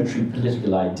a unitary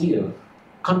political ideal,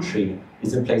 country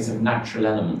is a place of natural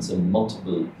elements and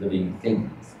multiple living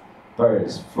things: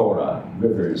 birds, flora,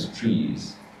 rivers,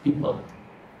 trees, people.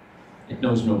 It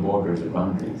knows no borders or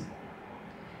boundaries.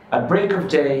 At break of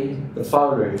day, the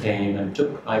fowler came and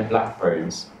took my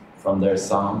blackbirds from their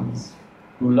songs,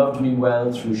 who loved me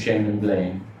well through shame and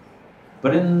blame.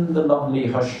 But in the lovely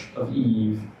hush of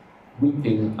eve,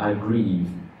 weeping I grieve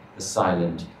the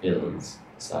silent ills,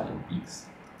 silent beaks.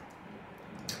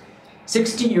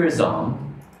 60 years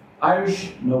on,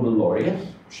 Irish Nobel laureate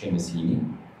Seamus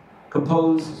Heaney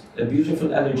composed a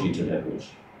beautiful elegy to Ledwidge.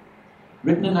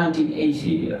 Written in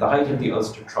 1980, at the height of the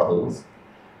Ulster Troubles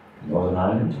in Northern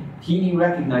Ireland, Heaney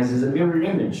recognises a mirror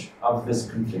image of this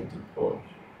conflicted poet.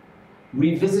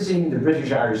 Revisiting the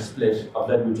British-Irish split of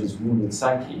Ledwidge's wounded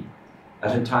psyche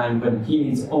at a time when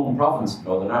Heaney's own province of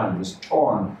Northern Ireland was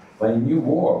torn by a new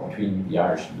war between the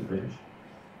Irish and the British,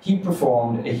 he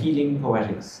performed a healing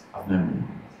poetics of memory.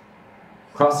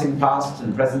 Crossing past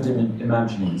and present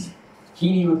imaginings,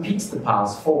 Heaney repeats the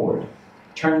past forward,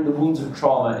 turning the wounds of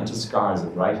trauma into scars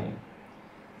of writing.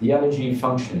 The elegy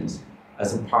functions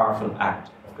as a powerful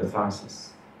act of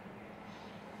catharsis.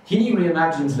 Heaney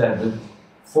reimagines Ledwidge,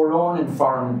 forlorn in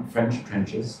foreign French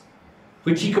trenches,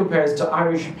 which he compares to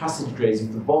Irish passageways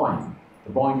of the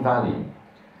Boyne Valley,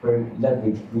 where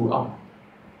Ledwidge grew up,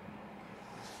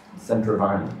 the centre of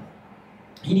Ireland.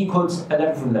 Heaney quotes a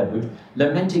letter from Ledwidge,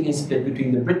 lamenting his split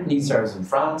between the Britain he serves in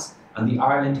France and the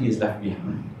Ireland he has left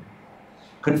behind.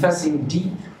 Confessing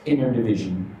deep inner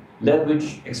division,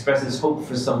 Ledwidge expresses hope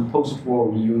for some post-war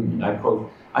reunion. I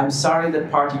quote, "I'm sorry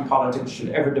that party politics should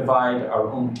ever divide our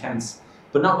own tents,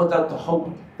 but not without the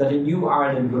hope that a new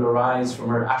Ireland will arise from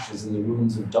her ashes in the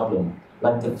ruins of Dublin,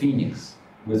 like the phoenix,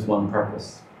 with one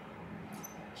purpose."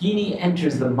 Heaney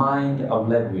enters the mind of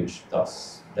Ledwidge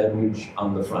thus, Ledwidge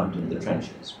on the front in the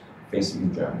trenches, facing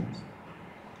the Germans.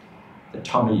 The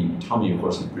Tommy of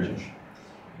course is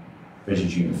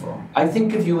British uniform. "I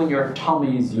think of you in your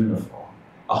Tommy's uniform,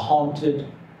 a haunted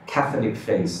Catholic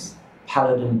face,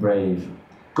 pallid and brave,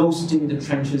 ghosting the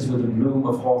trenches with a bloom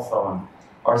of hawthorn,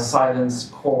 or silence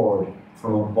cord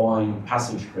from a Boyne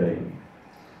passage grave.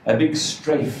 A big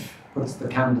strafe puts the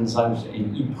candles out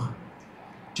in Ypres,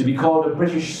 to be called a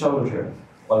British soldier,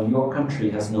 while your country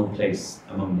has no place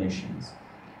among nations."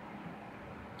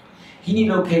 Heaney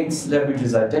locates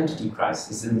Ledwidge's identity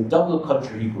crisis in the double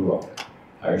culture he grew up in,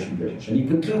 Irish and British, and he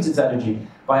concludes its energy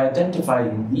by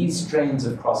identifying these strains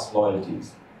of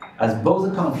cross-loyalties as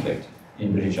both a conflict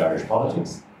in British-Irish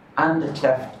politics and a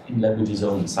cleft in Ledwidge's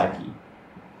own psyche.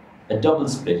 A double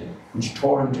split which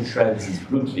tore him to shreds as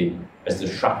brutally as the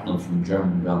shrapnel from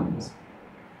German guns.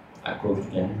 I quote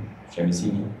again, Seamus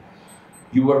Heaney,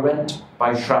 "You were rent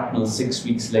by shrapnel 6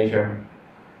 weeks later.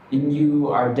 In you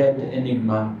are dead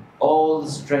enigma, all the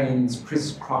strains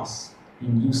crisscross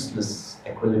in useless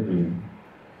equilibrium.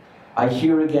 I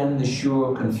hear again the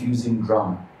sure confusing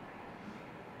drum.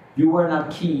 You were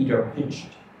not keyed or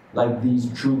pitched like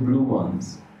these true blue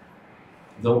ones,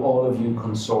 though all of you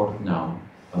consort now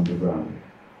underground."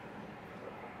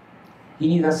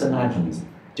 Heaney thus imagines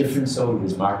different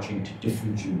soldiers marching to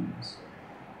different tunes,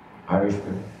 Irish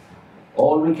British,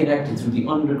 all reconnected through the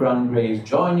underground graves,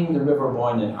 joining the River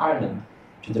Boyne in Ireland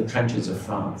to the trenches of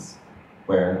France,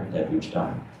 where Ledwidge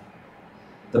died.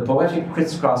 The poetic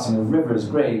crisscrossing of rivers,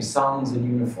 graves, songs, and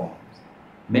uniforms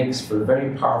makes for a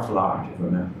very powerful art of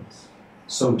remembrance,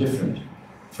 so different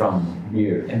from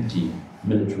mere empty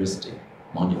militaristic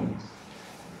monuments.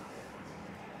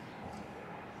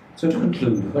 So to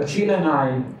conclude, what Sheila and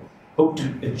I hope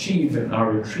to achieve in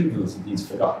our retrievals of these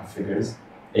forgotten figures,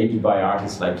 aided by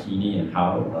artists like Heaney and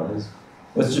Howe and others,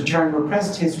 was to turn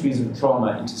repressed histories of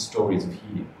trauma into stories of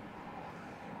healing.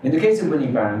 In the case of Winnie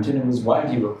Barrington, it was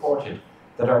widely reported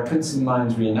that our Twin St.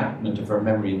 Minds reenactment of her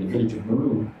memory in the village of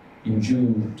Maru in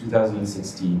June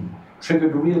 2016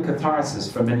 triggered a real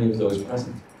catharsis for many of those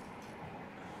present.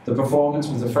 The performance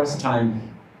was the first time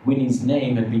Winnie's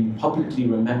name had been publicly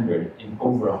remembered in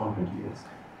over 100 years.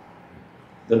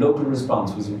 The local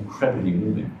response was incredibly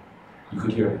moving. You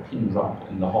could hear a pin drop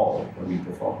in the hall where we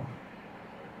performed.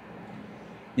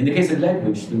 In the case of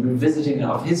Ledwidge, the revisiting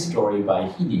of his story by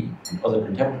Heaney and other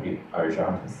contemporary Irish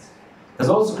artists has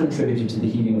also contributed to the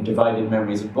healing of divided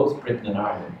memories of both Britain and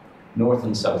Ireland, north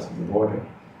and south of the border.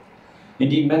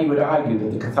 Indeed, many would argue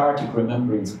that the cathartic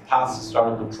remembrance of past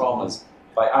historical traumas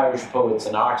by Irish poets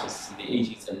and artists in the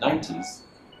 80s and 90s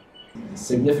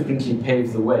significantly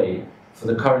paved the way for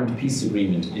the current peace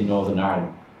agreement in Northern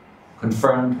Ireland,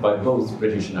 confirmed by both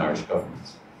British and Irish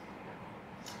governments.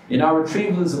 In our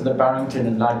retrievals of the Barrington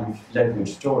and Ledwidge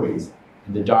stories,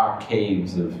 in the dark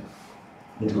caves of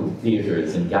little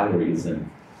theatres and galleries and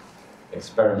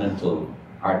experimental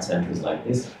art centres like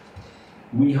this,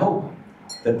 we hope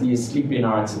that the Asclepian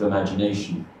arts of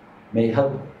imagination may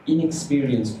help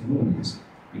inexperienced wounds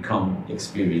become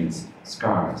experienced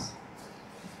scars.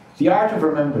 The art of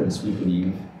remembrance, we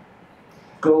believe,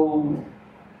 goes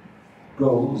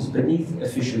beneath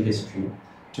official history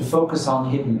to focus on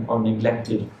hidden or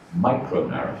neglected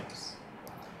micro-narratives.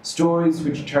 Stories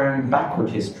which turn backward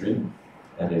history,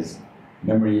 that is,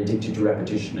 memory addicted to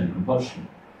repetition and compulsion,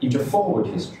 into forward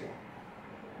history,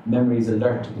 memories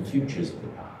alert to the futures of the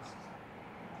past.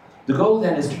 The goal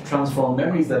then is to transform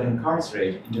memories that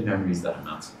incarcerate into memories that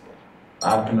emancipate,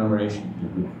 bad commemoration into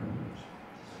good commemoration.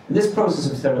 And this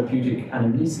process of therapeutic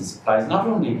anamnesis applies not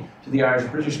only to the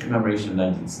Irish-British commemoration of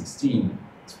 1916,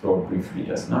 explored briefly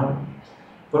just now,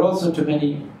 but also to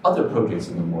many other projects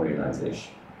of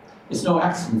memorialization. It's no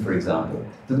accident, for example,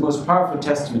 that the most powerful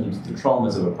testimony to the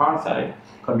traumas of apartheid,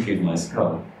 Country of My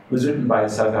Skull, was written by a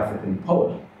South African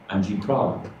poet, Angie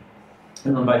Proud.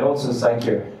 And one might also cite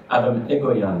here Adam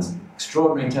Egoyan's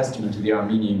extraordinary testament to the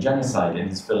Armenian genocide in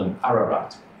his film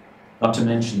Ararat, not to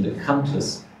mention the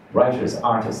countless writers,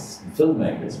 artists, and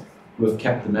filmmakers who have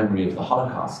kept the memory of the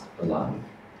Holocaust alive.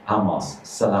 Amos,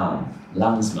 Salam,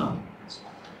 Lanzmann,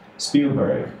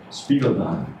 Spielberg,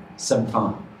 Spiegelman,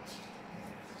 Sempan,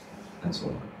 and so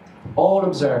on. All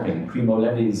observing Primo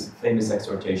Levi's famous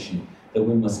exhortation that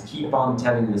we must keep on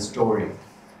telling the story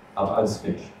of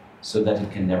Auschwitz so that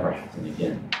it can never happen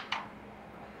again.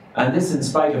 And this in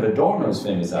spite of Adorno's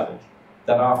famous adage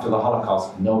that after the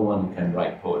Holocaust no one can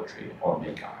write poetry or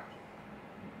make art.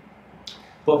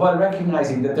 But while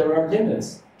recognizing that there are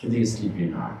limits to the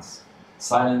Asclepian arts,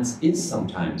 silence is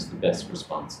sometimes the best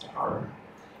response to horror.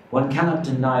 One cannot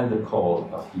deny the call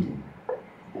of healing.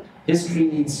 History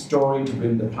needs story to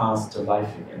bring the past to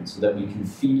life again so that we can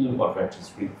feel what wretches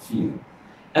feel,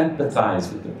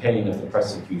 empathize with the pain of the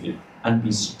persecuted, and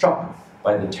be struck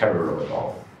by the terror of it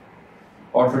all.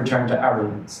 Or to return to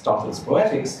Aristotle's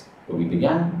Poetics, where we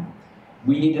began,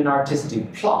 we need an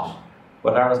artistic plot,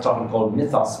 what Aristotle called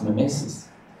mythos mimesis,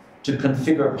 to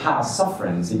configure past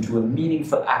sufferings into a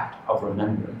meaningful act of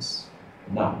remembrance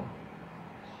now.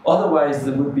 Otherwise,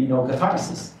 there would be no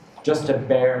catharsis, just a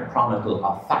bare chronicle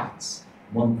of facts,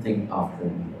 one thing after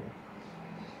another.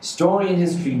 Story and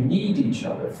history need each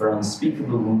other for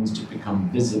unspeakable wounds to become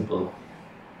visible,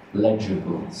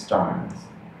 legible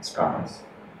scars,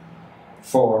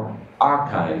 for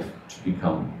archive to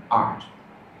become art.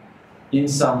 In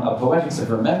sum, a poetics of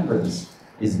remembrance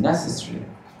is necessary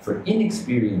for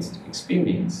inexperienced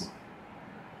experience,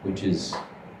 which is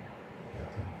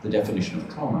the definition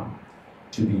of trauma,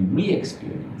 to be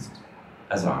re-experienced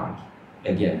as art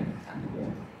again and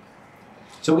again.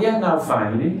 So we end now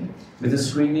finally with a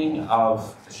screening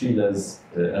of Sheila's,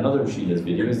 another of Sheila's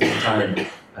videos, this time,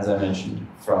 as I mentioned,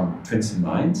 from Twins in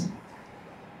Minds.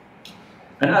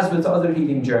 And as with other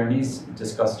healing journeys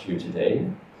discussed here today,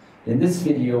 in this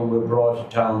video we're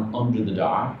brought down under the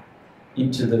dark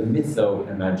into the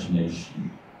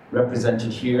mytho-imagination,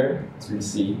 represented here, as we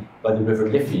see, by the River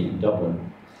Liffey in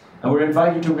Dublin. And we're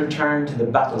invited to return to the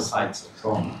battle sites of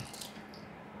trauma.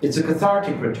 It's a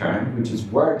cathartic return, which is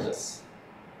wordless,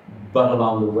 but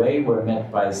along the way we're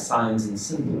met by signs and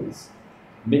symbols,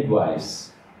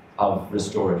 midwives of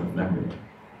restorative memory.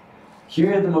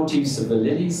 Here are the motifs of the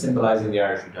lily, symbolizing the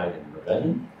Irish who died in the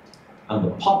rebellion, and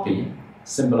the poppy,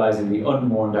 symbolizing the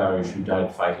unmourned Irish who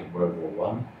died fighting World War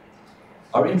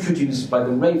I, are introduced by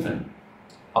the raven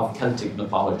of Celtic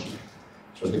mythology,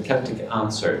 so the Celtic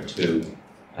answer to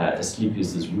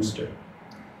Asclepius's rooster.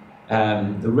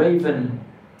 The raven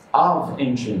of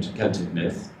ancient Celtic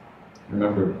myth,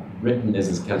 remember Britain is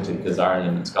as Celtic as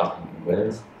Ireland and Scotland and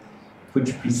Wales,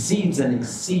 which precedes and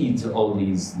exceeds all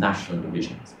these national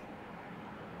divisions.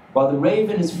 While the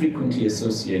raven is frequently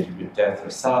associated with death or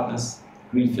sadness,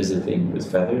 grief is a thing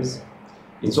with feathers,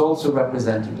 it's also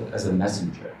represented as a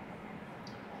messenger.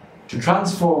 To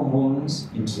transform wounds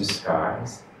into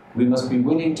scars, we must be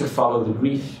willing to follow the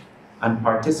grief and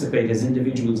participate as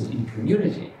individuals in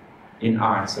community in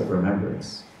arts of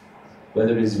remembrance.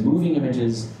 Whether it is moving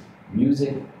images,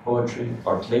 music, poetry,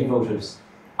 or clay votives,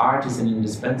 art is an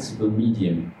indispensable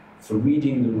medium for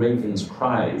reading the raven's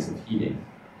cries of healing,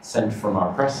 sent from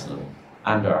our personal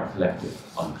and our collective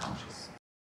unconscious.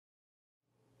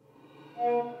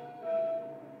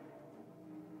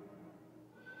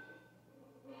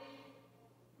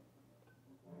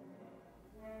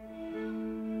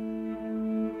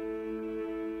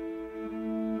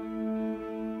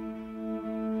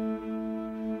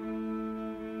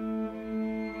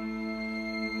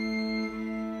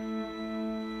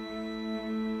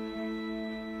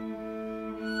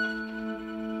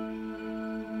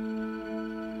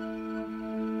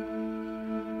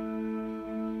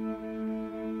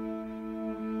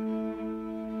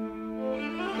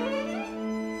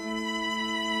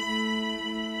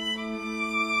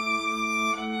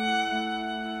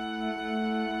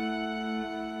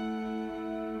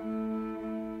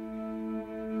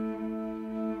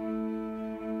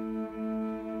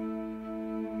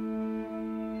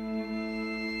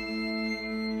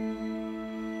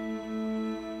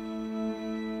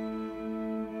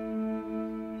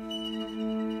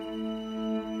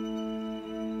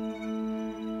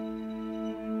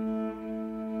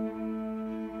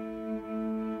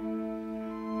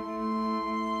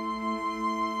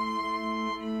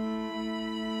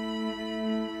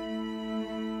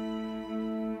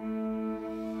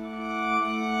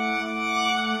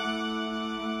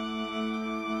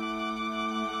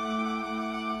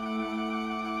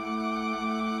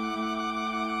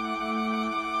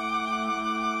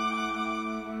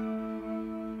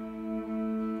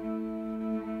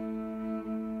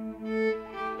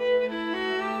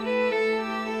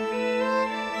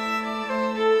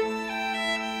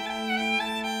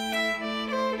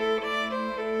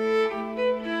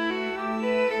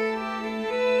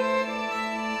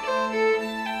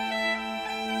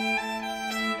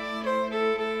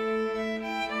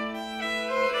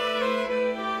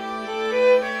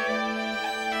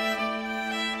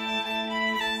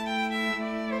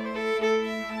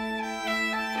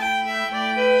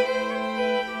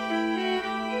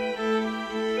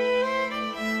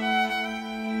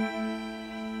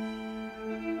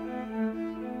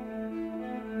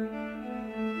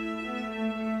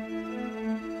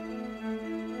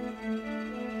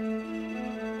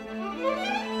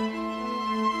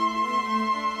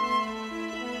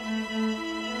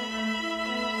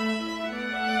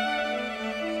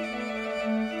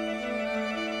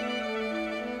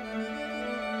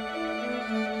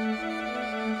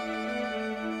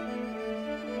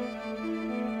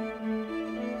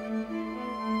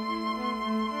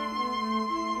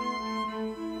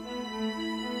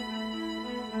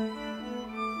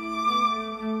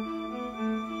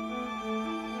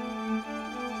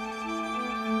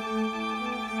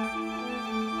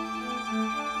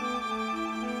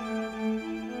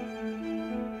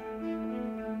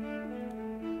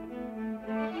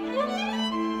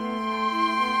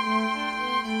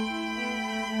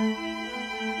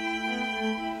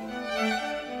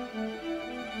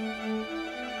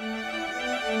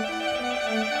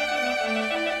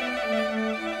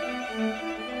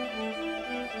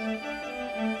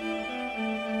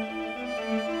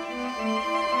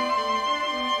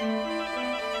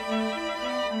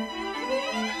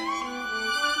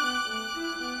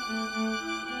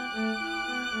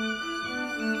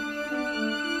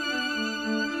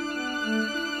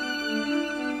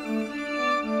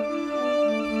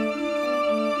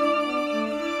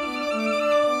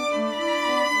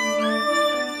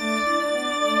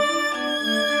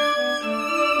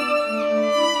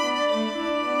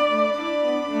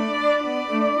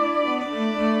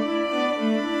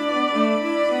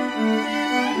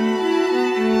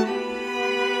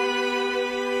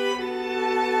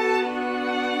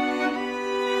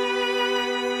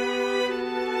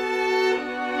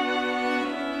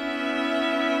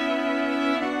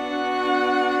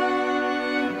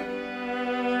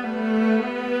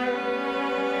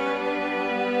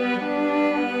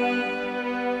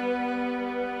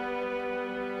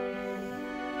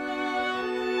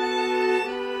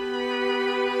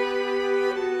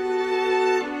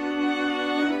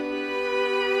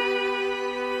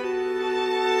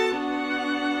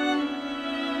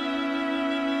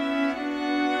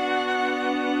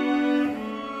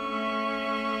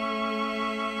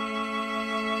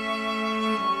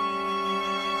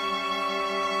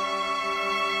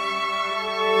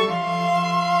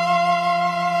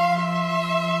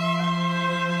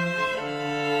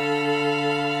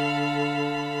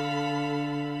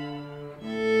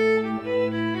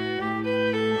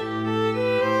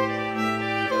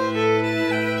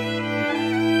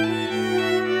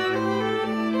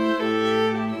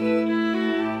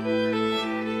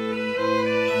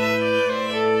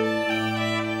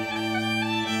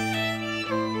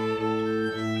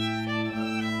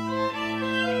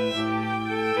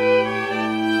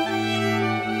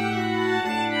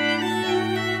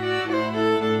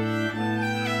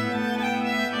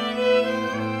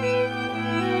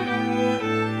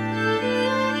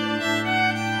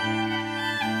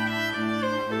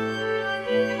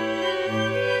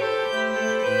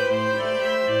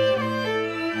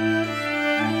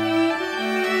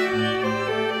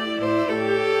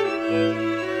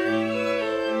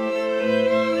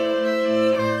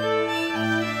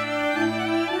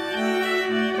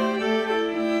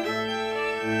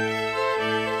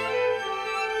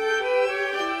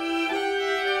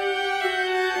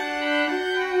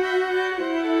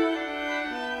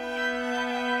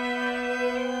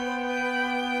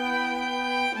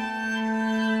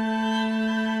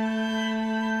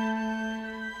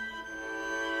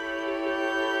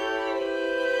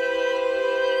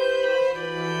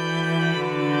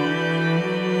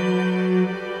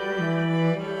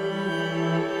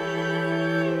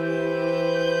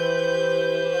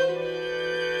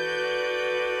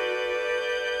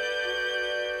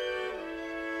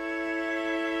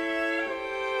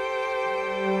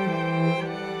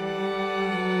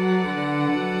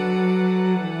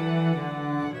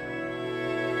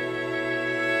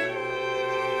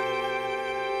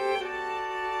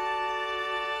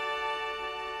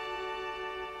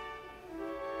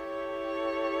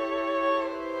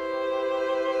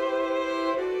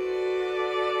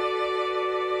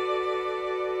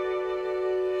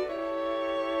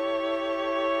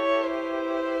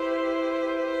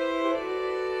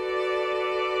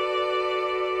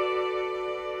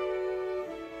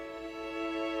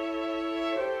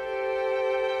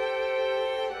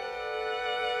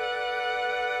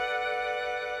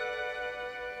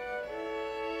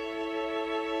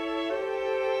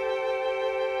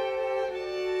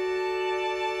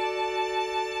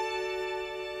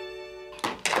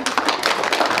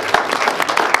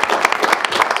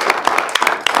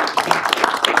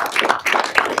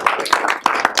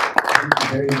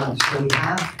 Very much. So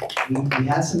we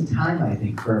have some time, I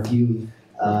think, for a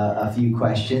few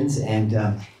questions. And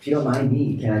if you don't mind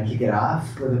me, can I kick it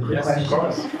off with a quick question? Yes, of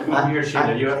course. Come on here,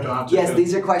 Sheila. You have to answer. Yes, too.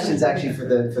 these are questions actually for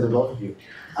the both of you.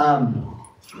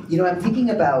 You know, I'm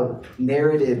thinking about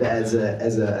narrative as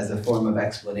a form of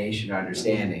explanation or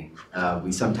understanding.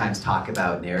 We sometimes talk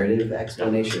about narrative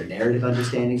explanation or narrative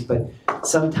understandings, but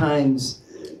sometimes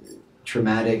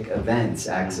traumatic events,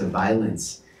 acts of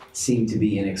violence, seem to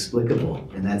be inexplicable,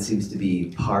 and that seems to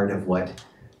be part of what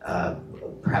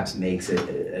perhaps makes it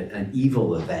an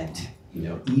evil event. You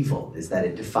know, evil is that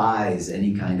it defies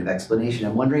any kind of explanation.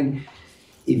 I'm wondering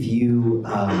if you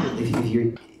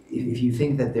if you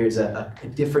think that there's a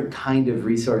different kind of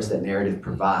resource that narrative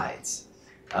provides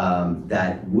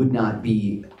that would not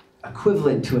be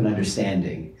equivalent to an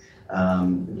understanding,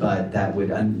 but that would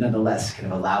nonetheless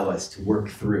kind of allow us to work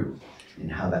through.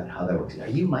 And how that works. Are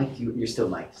you mic'd? You're still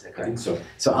mic'd, is that correct? I think so.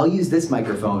 So I'll use this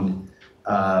microphone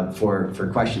for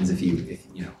questions if you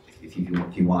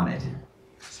want it.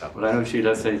 So. Well, I know Sheila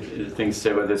has things to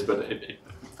say about this, but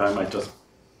if I might just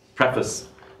preface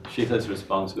Sheila's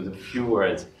response with a few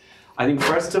words. I think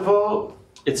first of all,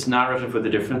 it's narrative with a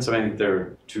difference. I think there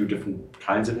are two different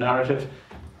kinds of narrative.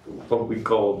 What we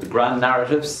call the grand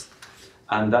narratives,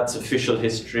 and that's official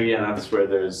history, and that's where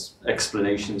there's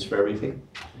explanations for everything.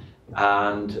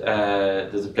 And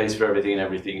there's a place for everything, and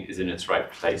everything is in its right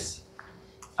place.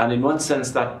 And in one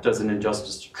sense, that does an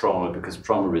injustice to trauma, because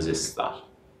trauma resists that.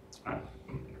 Right?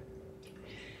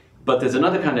 But there's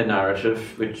another kind of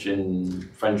narrative, which in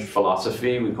French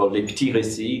philosophy we call les petits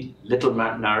récits, little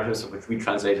narratives, which we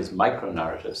translate as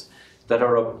micro-narratives, that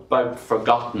are about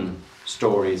forgotten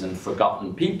stories and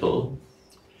forgotten people.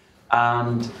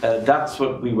 And that's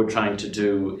what we were trying to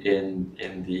do in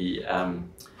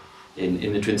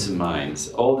the Twins Minds.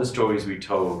 All the stories we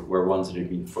told were ones that had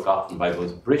been forgotten by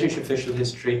both British official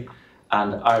history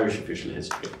and Irish official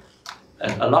history.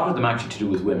 And a lot of them actually to do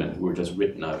with women who were just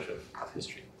written out of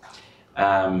history.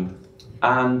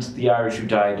 And the Irish who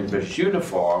died in British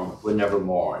uniform were never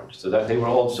mourned, so that they were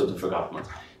also the forgotten ones.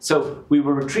 So we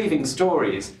were retrieving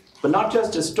stories, but not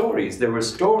just as stories. There were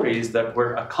stories that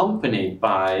were accompanied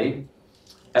by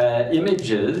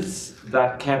images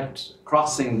that kept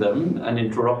crossing them and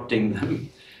interrupting them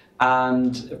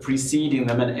and preceding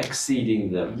them and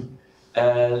exceeding them,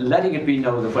 letting it be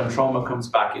known that when trauma comes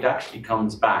back, it actually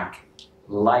comes back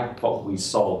like what we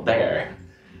saw there.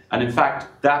 And in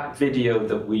fact, that video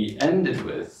that we ended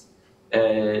with,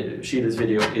 Sheila's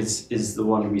video, is the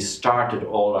one we started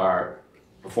all our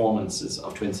performances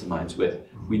of Twins and Minds with.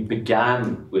 We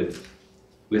began with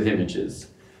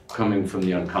images coming from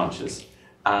the unconscious,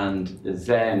 and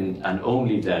then, and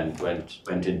only then, went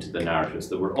into the narratives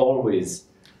that were always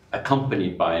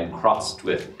accompanied by and crossed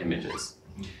with images.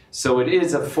 So it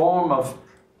is a form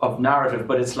of narrative,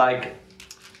 but it's like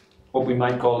what we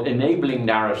might call enabling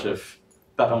narrative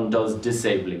that undoes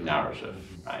disabling narrative,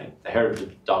 right? The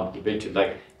heritage dog debate.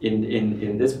 Like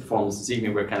in this performance this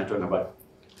evening, we're kind of talking about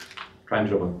trying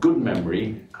to talk about good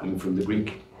memory, coming from the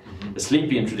Greek, the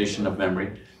Sleepian tradition of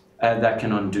memory, that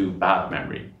can undo bad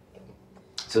memory.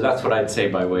 So that's what I'd say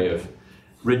by way of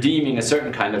redeeming a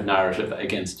certain kind of narrative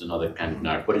against another kind of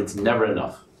narrative, but it's never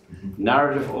enough.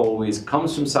 Narrative always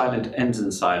comes from silence, ends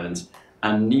in silence,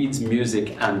 and needs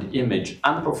music and image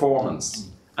and performance,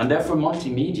 and therefore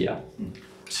multimedia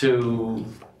to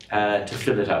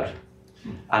fill it out.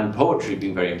 And poetry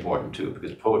being very important too,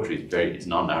 because poetry is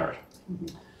non-narrative.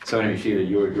 So anyway, Sheila,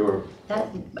 you're That,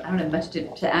 I don't have much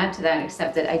to add to that,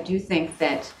 except that I do think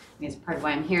that, I mean, it's part of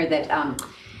why I'm here, that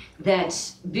that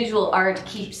visual art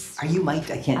keeps... Are you mic'd?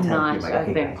 I can't I'm tell. not, if you're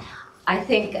mic'd. there. I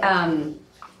think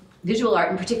visual art,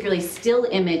 and particularly still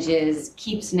images,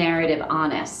 keeps narrative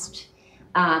honest,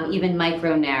 even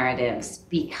micro-narratives,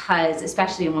 because,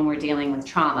 especially when we're dealing with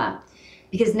trauma,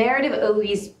 because narrative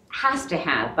always has to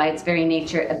have, by its very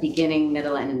nature, a beginning,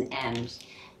 middle, and an end.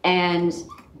 And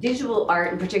visual art,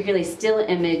 and particularly still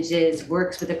images,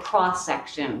 works with a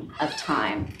cross-section of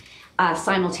time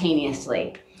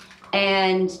simultaneously.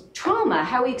 And trauma,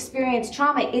 how we experience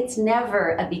trauma, it's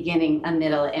never a beginning, a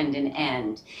middle, and an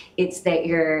end. It's that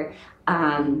your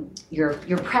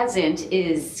present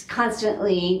is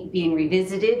constantly being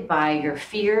revisited by your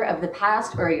fear of the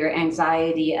past or your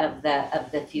anxiety of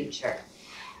the future.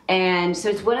 And so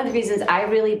it's one of the reasons I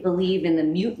really believe in the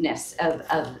muteness of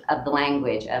the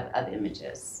language of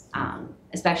images,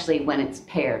 especially when it's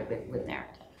paired with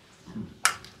narrative.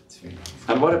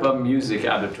 And what about music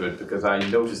added to it? Because I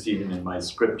noticed even in my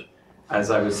script, as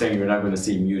I was saying, you're now going to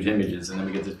see mute images, and then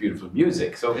we get this beautiful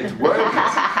music. So it's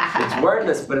wordless. It's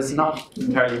wordless, but it's not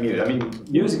entirely mute. I mean,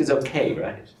 music is okay,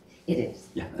 right? It is.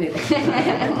 Yeah.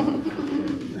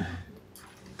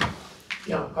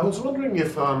 Yeah, I was wondering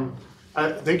if,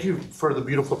 thank you for the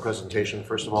beautiful presentation,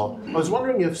 first of all. I was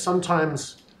wondering if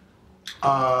sometimes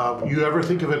you ever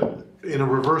think of it in a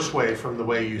reverse way from the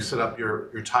way you set up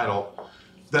your title,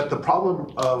 that the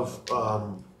problem of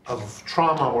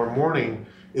trauma or mourning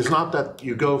is not that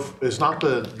is not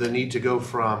the need to go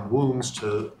from wounds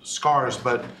to scars,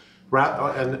 but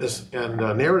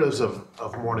narratives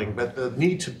of mourning, but the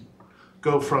need to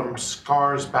go from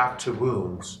scars back to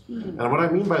wounds. And what I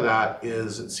mean by that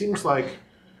is, it seems like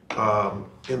a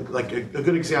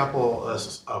good example,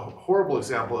 a horrible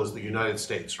example, is the United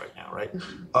States right now, right?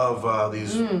 Of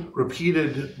these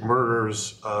repeated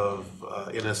murders of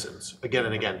innocents again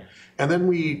and again. And then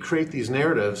we create these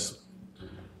narratives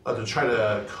to try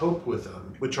to cope with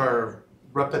them, which are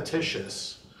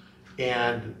repetitious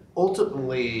and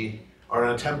ultimately are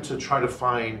an attempt to try to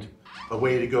find a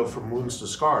way to go from wounds to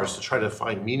scars, to try to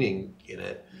find meaning in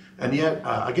it. And yet,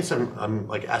 I guess I'm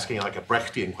like asking like a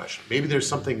Brechtian question. Maybe there's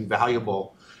something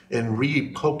valuable in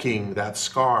re-poking that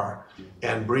scar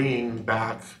and bringing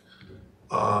back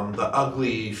the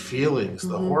ugly feelings,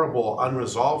 the horrible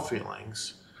unresolved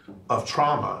feelings of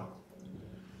trauma.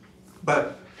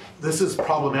 But this is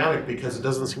problematic because it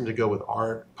doesn't seem to go with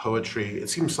art, poetry. It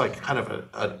seems like kind of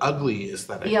an ugly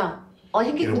aesthetic. Yeah. Well,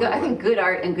 I think I think good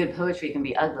art and good poetry can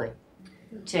be ugly,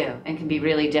 too, and can be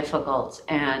really difficult.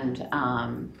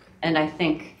 And I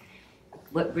think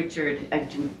what Richard,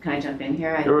 can I jump in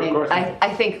here?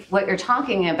 I think what you're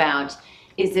talking about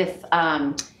is if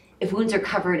wounds are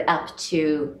covered up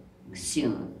too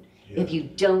soon, if you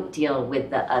don't deal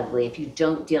with the ugly, if you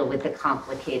don't deal with the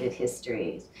complicated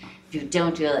histories, if you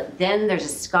don't deal, then there's a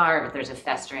scar, but there's a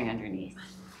festering underneath.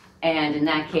 And in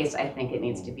that case, I think it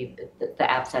needs to be,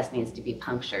 the abscess needs to be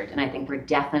punctured. And I think we're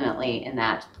definitely in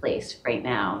that place right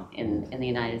now in the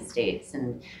United States.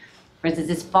 And for instance,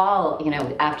 this fall,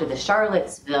 after the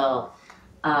Charlottesville,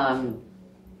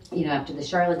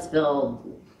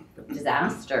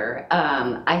 disaster,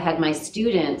 I had my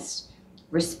students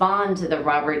respond to the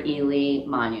Robert E. Lee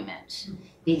Monument,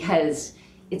 because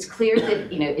it's clear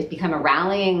that it's become a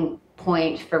rallying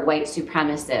point for white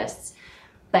supremacists.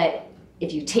 But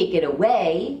if you take it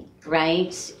away,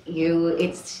 right,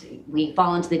 we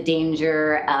fall into the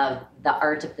danger of the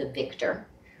art of the victor,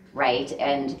 right,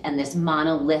 and this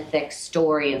monolithic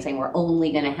story, and saying we're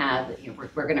only going to have,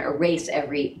 we're going to erase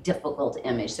every difficult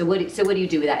image. So what do you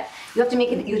do with that? You have to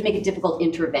make a difficult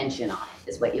intervention on it,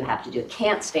 is what you have to do. It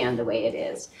can't stand the way it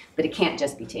is, but it can't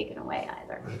just be taken away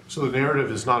either. Right. So the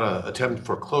narrative is not an attempt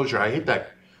for closure. I hate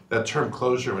that term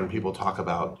closure when people talk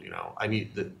about, I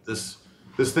need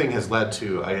this thing has led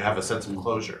to, I have a sense of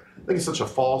closure. I think it's such a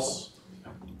false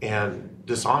and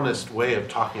dishonest way of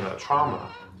talking about trauma.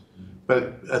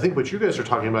 But I think what you guys are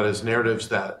talking about is narratives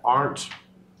that aren't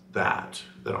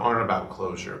about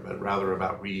closure, but rather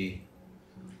about reliving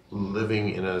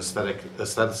in an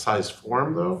aestheticized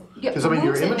form, though? Because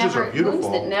your images are beautiful.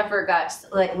 Wounds that never got,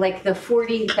 like the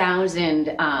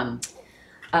 40,000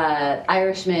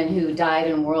 Irishman who died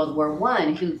in World War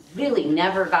I, who really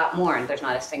never got mourned. There's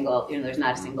not a single, there's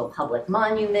not a single public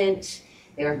monument.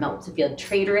 They were meant to feel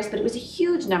traitorous, but it was a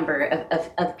huge number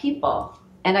of people.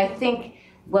 And I think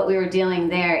what we were dealing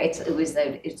there, it was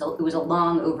a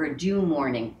long overdue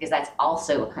mourning, because that's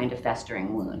also a kind of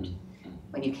festering wound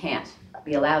when you can't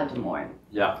be allowed to mourn.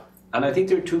 Yeah, and I think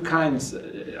there are two kinds,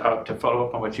 to follow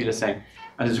up on what Sheila's saying.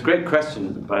 And it's a great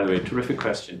question, by the way, terrific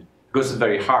question. It goes to the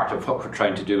very heart of what we're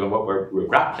trying to do and what we're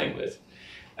grappling with.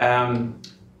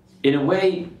 In a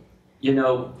way, you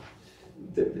know,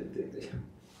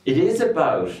 it is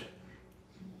about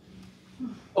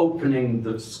opening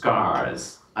the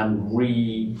scars and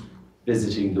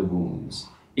revisiting the wounds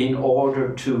in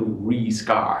order to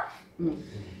re-scar.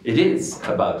 It is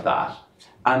about that.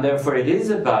 And therefore it is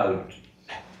about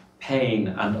pain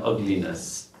and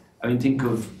ugliness. I mean, think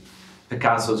of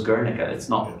Picasso's Guernica, it's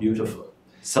not beautiful.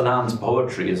 Celan's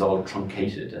poetry is all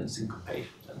truncated and syncopated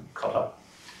and cut up.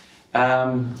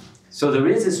 So there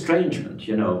is estrangement,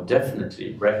 you know,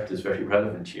 definitely. Brecht is very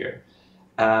relevant here.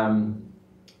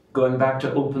 Going back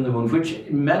to open the wound, which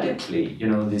medically, you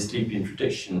know, the Asclepian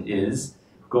tradition is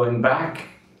going back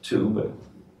to, but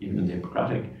even in the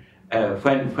Hippocratic,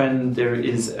 when there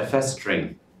is a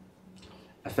festering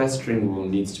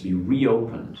wound needs to be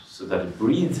reopened so that it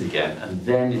breathes again, and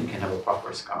then it can have a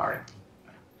proper scarring.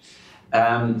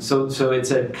 So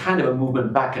it's a kind of a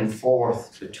movement back and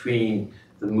forth between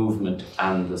the movement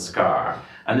and the scar.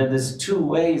 And then there's two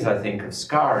ways, I think, of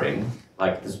scarring,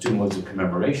 like there's two modes of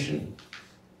commemoration.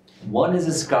 One is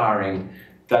a scarring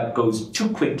that goes too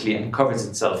quickly and covers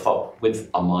itself up with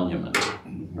a monument,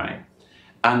 right?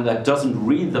 And that doesn't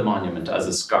read the monument as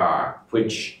a scar,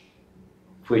 which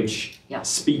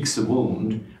speaks a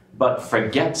wound, but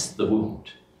forgets the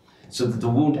wound. So that the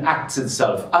wound acts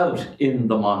itself out in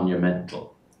the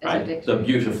monumental, right? The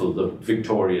beautiful, the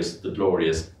victorious, the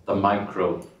glorious, the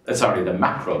macro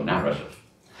narrative.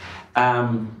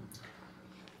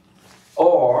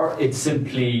 Or it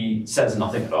simply says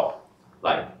nothing at all.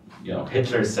 Like, you know,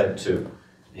 Hitler said to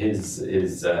his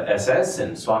SS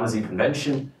in Swansea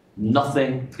Convention,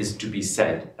 nothing is to be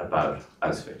said about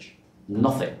Auschwitz.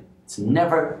 Nothing. It's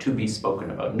never to be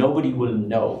spoken about. Nobody will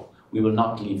know. We will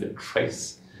not leave a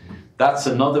trace. That's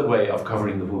another way of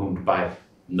covering the wound, by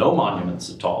no monuments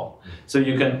at all. So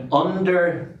you can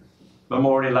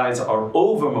under-memorialize or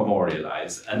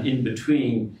over-memorialize, and in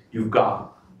between you've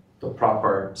got the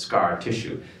proper scar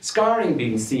tissue. Scarring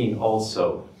being seen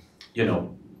also, you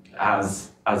know,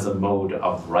 as a mode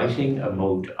of writing, a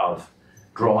mode of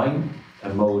drawing, a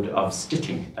mode of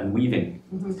stitching and weaving.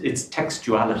 It's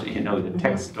textuality, you know, the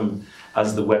textum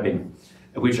as the webbing,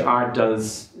 which art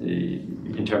does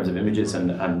in terms of images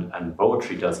and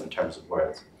poetry does in terms of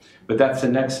words. But that's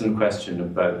an excellent question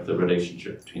about the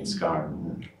relationship between scar and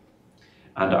wound.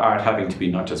 And art having to be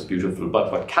not just beautiful,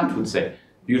 but what Kant would say,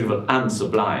 beautiful and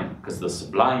sublime, because the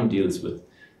sublime deals with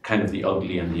kind of the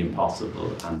ugly and the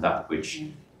impossible, and that which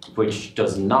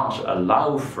does not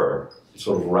allow for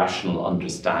sort of rational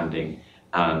understanding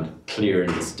and clear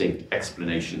and distinct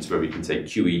explanations where we can say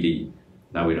QED.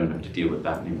 Now we don't have to deal with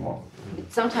that anymore.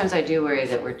 Sometimes I do worry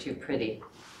that we're too pretty,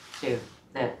 too,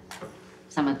 that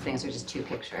some of the things are just too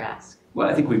picturesque. Well,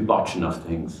 I think we botch enough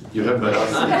things. You're talking about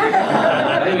us.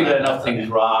 I think we got enough things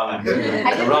wrong. I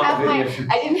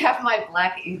didn't have my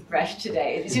black ink brush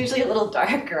today. It's usually a little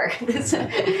darker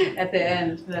at the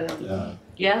end. But,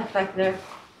 yeah, back there.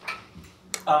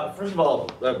 First of all,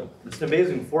 it's an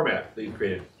amazing format that you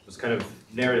created. It's kind of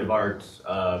narrative art,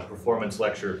 performance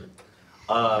lecture.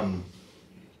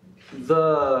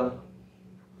 The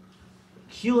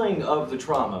healing of the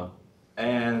trauma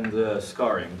and the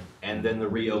scarring, and then the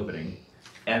reopening,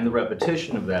 and the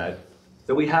repetition of that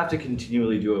we have to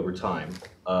continually do over time,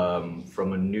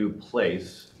 from a new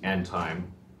place and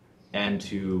time, and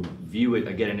to view it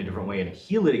again in a different way and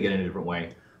heal it again in a different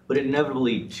way, but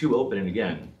inevitably to open it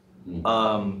again.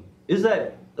 Is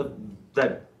that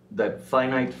that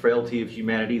finite frailty of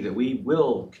humanity that we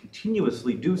will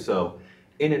continuously do so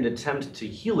in an attempt to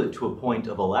heal it to a point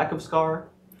of a lack of scar,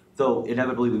 though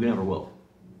inevitably we never will?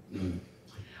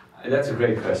 That's a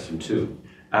great question too.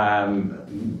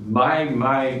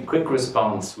 My quick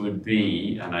response would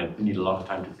be, and I need a lot of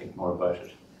time to think more about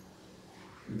it,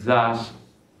 that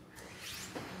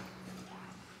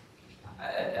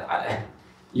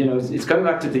you know, it's coming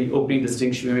back to the opening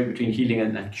distinction we made between healing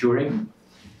and curing.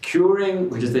 Curing,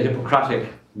 which is the Hippocratic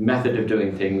method of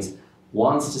doing things,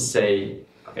 wants to say,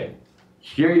 okay,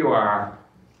 here you are,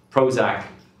 Prozac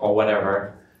or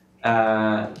whatever,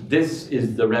 this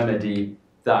is the remedy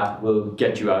that will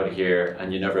get you out of here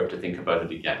and you never have to think about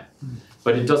it again.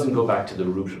 but it doesn't go back to the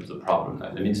root of the problem.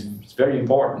 I mean, it's very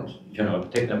important, you know,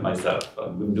 take them myself, I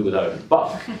wouldn't do without it,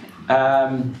 but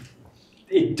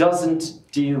it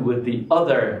doesn't deal with the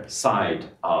other side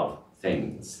of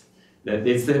things.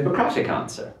 It's the Hippocratic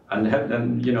answer,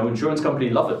 and you know, insurance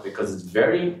companies love it because it's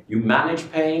you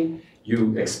manage pain,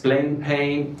 you explain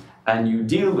pain, and you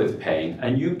deal with pain,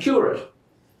 and you cure it.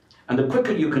 And the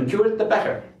quicker you can cure it, the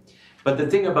better. But the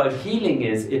thing about healing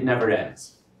is it never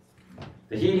ends.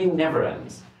 The healing never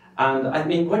ends. And I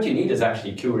mean, what you need is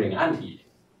actually curing and healing.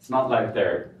 It's not like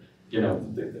they're, you know,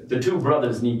 the two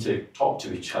brothers need to talk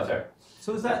to each other.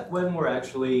 So is that when we're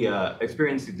actually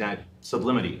experiencing that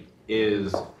sublimity,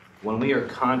 is when we are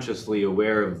consciously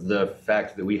aware of the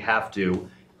fact that we have to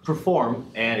perform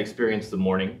and experience the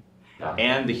mourning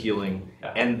and the healing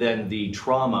and then the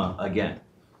trauma again.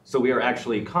 So we are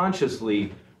actually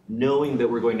consciously knowing that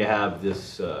we're going to have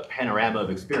this panorama of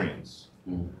experience.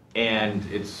 And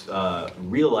it's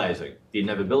realizing the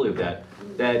inevitability of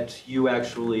that you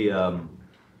actually,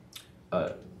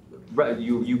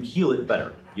 you heal it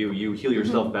better. You heal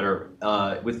yourself better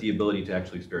with the ability to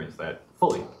actually experience that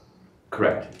fully.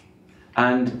 Correct.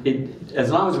 And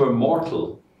as long as we're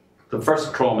mortal, the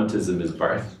first traumatism is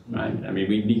birth, right? I mean,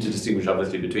 we need to distinguish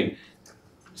obviously between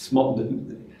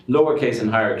lowercase and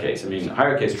higher case. I mean,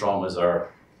 higher case traumas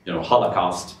are, you know,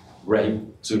 Holocaust, rape,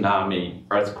 tsunami,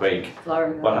 earthquake,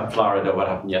 Florida, what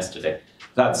happened yesterday.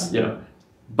 That's, you know,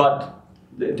 but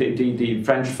the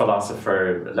French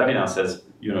philosopher Levinas says,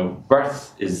 you know,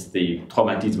 birth is the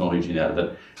traumatisme originel,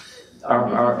 that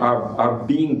our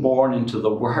being born into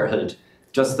the world,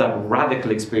 just that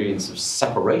radical experience of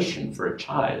separation for a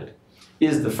child,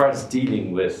 is the first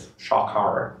dealing with shock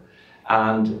horror.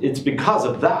 And it's because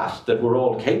of that that we're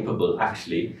all capable,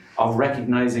 actually, of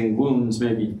recognizing wounds,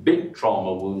 maybe big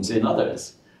trauma wounds in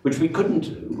others, which we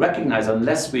couldn't recognize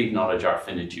unless we acknowledge our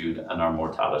finitude and our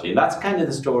mortality. And that's kind of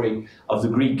the story of the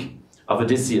Greek, of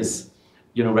Odysseus,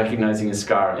 you know, recognizing a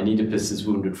scar in Oedipus'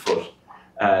 wounded foot.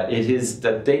 It is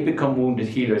that they become wounded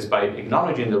healers by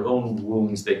acknowledging their own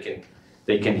wounds,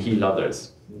 they can heal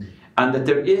others. And that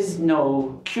there is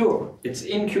no cure. It's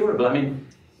incurable. I mean,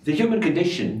 the human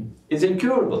condition is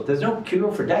incurable. There's no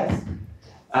cure for death.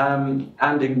 And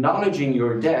acknowledging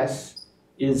your death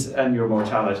and your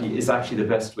mortality is actually the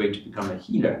best way to become a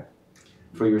healer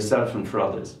for yourself and for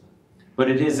others. But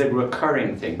it is a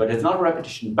recurring thing. But it's not a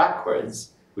repetition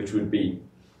backwards, which would be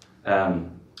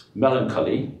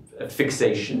melancholy, a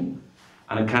fixation,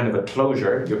 and a kind of a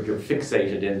closure. You're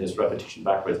fixated in this repetition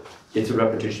backwards. It's a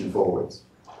repetition forwards.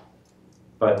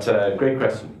 But great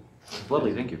question.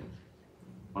 Lovely, thank you.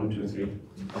 1, 2, 3.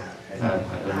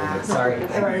 Sorry.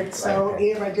 All right, so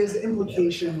Eva, there's an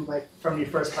implication, like from your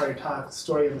first part of your talk, the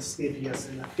story of Asclepius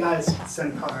and the guy's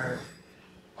centaur,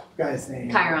 guy's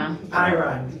name?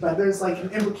 Chiron. But there's like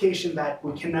an implication that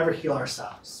we can never heal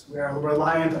ourselves. We are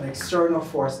reliant on external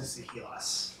forces to heal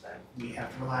us. That we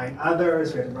have to rely on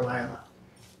others, we have to rely on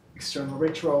external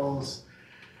rituals,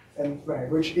 and right,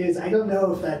 which is, I don't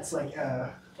know if that's like an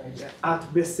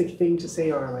optimistic thing to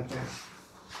say or like a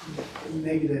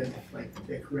negative like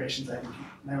declarations that we can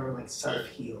never like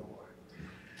self-heal.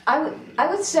 I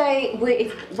would say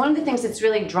one of the things that's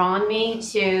really drawn me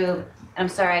to, I'm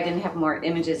sorry I didn't have more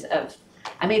images of,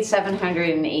 I made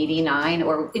 789,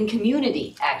 or in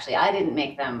community actually, I didn't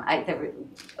make them.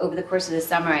 Over the course of the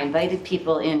summer I invited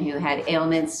people in who had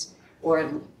ailments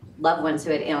or loved ones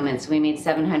who had ailments. We made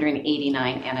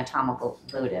 789 anatomical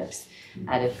votives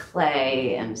out of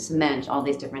clay and cement, all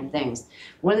these different things.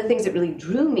 One of the things that really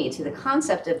drew me to the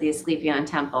concept of the Asclepion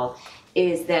temple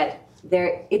is that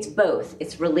it's both.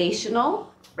 It's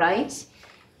relational, right?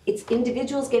 It's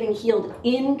individuals getting healed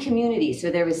in community. So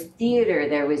there was theater,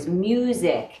 there was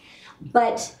music,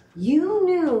 but you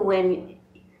knew when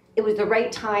it was the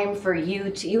right time for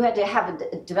you had to have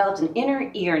developed an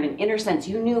inner ear and an inner sense.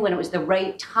 You knew when it was the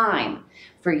right time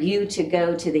for you to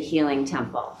go to the healing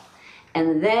temple.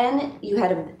 And then you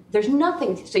had there's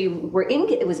nothing, so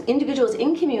it was individuals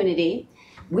in community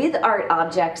with art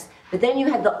objects, but then you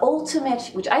had the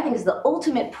ultimate, which I think is the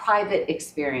ultimate private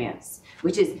experience,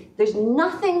 which is there's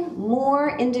nothing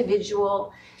more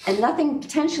individual and nothing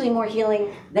potentially more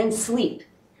healing than sleep.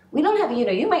 We don't have,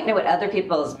 you might know what other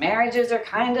people's marriages are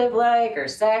kind of like, or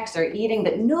sex, or eating,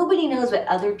 but nobody knows what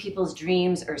other people's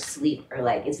dreams or sleep are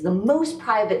like. It's the most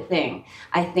private thing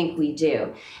I think we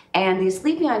do. And the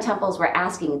Asclepion temples were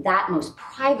asking that most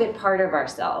private part of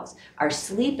ourselves, our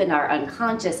sleep and our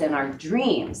unconscious and our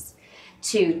dreams,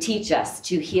 to teach us,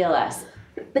 to heal us.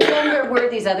 But then there were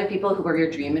these other people who were your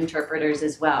dream interpreters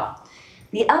as well.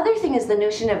 The other thing is the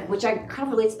notion of, which kind of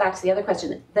relates back to the other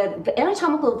question, the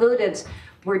anatomical votives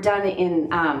were done in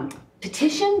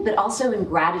petition, but also in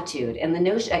gratitude. And the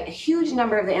notion, a huge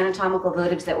number of the anatomical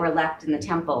votives that were left in the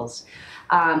temples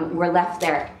were left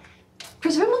there.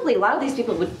 Presumably, a lot of these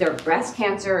people with their breast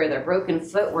cancer or their broken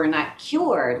foot were not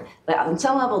cured, but on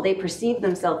some level they perceived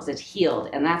themselves as healed,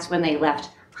 and that's when they left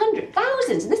hundreds,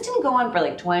 thousands. And this didn't go on for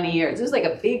like 20 years. This was like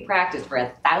a big practice for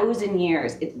 1,000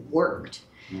 years. It worked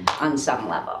on some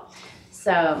level.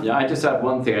 So yeah, I just add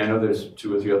one thing. I know there's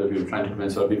 2 or 3 other people trying to come in,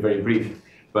 so I'll be very brief.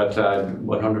 But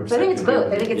 100%. So I think it's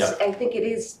both. I think it's. Yeah. I think it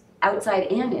is outside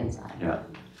and inside. Yeah,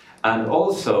 and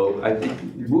also I think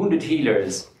wounded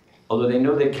healers, although they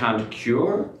know they can't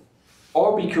cure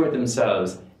or be cured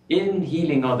themselves, in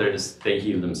healing others, they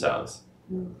heal themselves.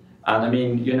 And I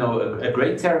mean, you know, a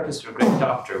great therapist or a great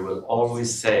doctor will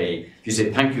always say, if you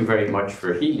say, thank you very much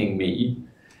for healing me,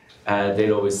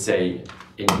 they'll always say,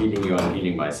 in healing you, I'm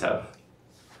healing myself.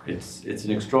 It's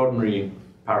an extraordinary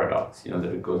paradox, you know,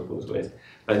 that it goes both ways.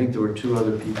 But I think there were 2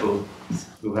 other people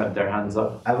who had their hands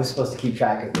up. I was supposed to keep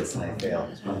track of this and I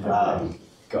failed.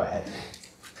 Go ahead.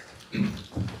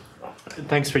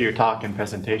 Thanks for your talk and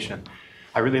presentation.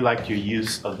 I really liked your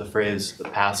use of the phrase, the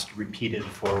past repeated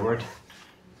forward,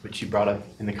 which you brought up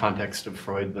in the context of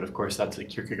Freud, but of course that's a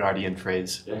Kierkegaardian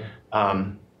phrase. Yeah.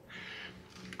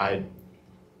 I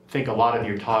think a lot of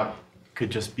your talk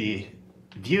could just be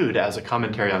viewed as a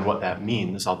commentary on what that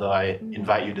means, although I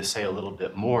invite you to say a little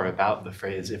bit more about the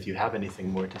phrase if you have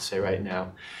anything more to say right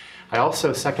now. I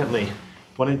also, secondly,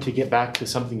 wanted to get back to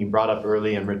something you brought up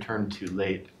early and returned to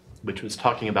late, which was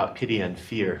talking about pity and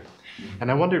fear. And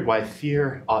I wondered why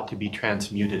fear ought to be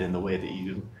transmuted in the way that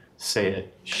you say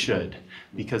it should,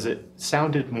 because it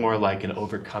sounded more like an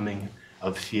overcoming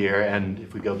of fear. And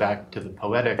if we go back to the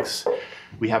Poetics,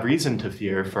 we have reason to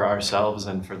fear for ourselves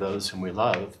and for those whom we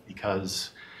love,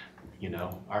 because, you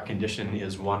know, our condition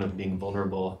is one of being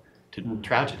vulnerable to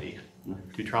tragedy,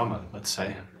 to trauma, let's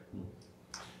say.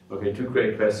 Okay, 2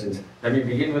 great questions. Let me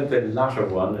begin with the latter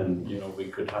one, and you know, we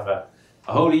could have a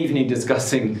whole evening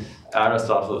discussing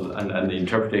Aristotle and the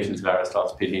interpretations of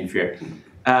Aristotle's pity and fear.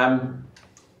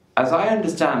 As I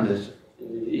understand it,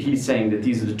 he's saying that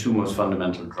these are the 2 most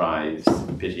fundamental drives,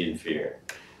 pity and fear.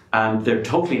 And they're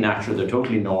totally natural, they're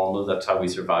totally normal, that's how we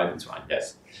survive and so on,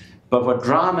 yes. But what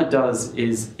drama does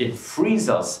is it frees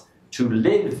us to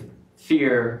live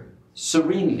fear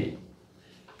serenely.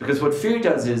 Because what fear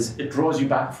does is it draws you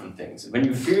back from things. When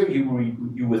you fear,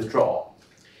 you withdraw.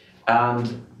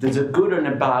 And there's a good and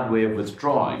a bad way of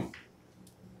withdrawing.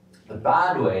 The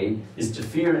bad way is to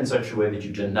fear in such a way that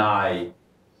you deny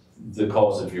the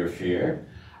cause of your fear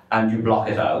and you block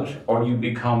it out, or you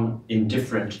become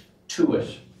indifferent to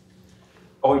it,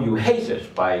 or you hate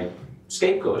it by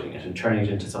scapegoating it and turning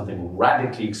it into something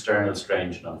radically external,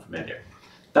 strange, and unfamiliar.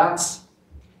 That's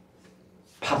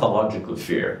pathological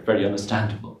fear, very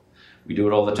understandable. We do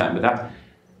it all the time, but that's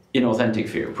inauthentic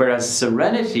fear. Whereas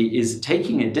serenity is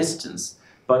taking a distance,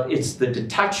 but it's the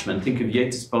detachment. Think of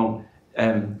Yeats's poem,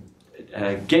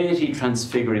 gaiety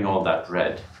transfiguring all that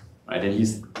dread. Right? And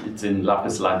it's in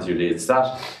Lapis Lazuli. It's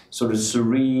that sort of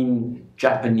serene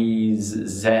Japanese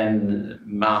Zen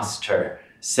master,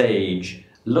 sage,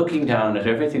 looking down at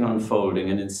everything unfolding,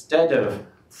 and instead of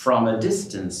from a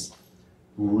distance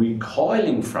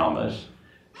recoiling from it,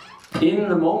 in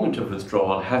the moment of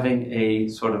withdrawal, having a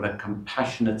sort of a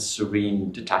compassionate,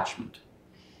 serene detachment.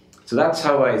 So that's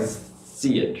how I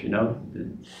see it, you know,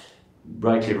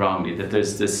 rightly, wrongly, that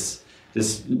there's this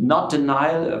not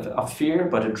denial of fear,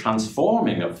 but a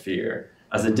transforming of fear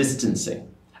as a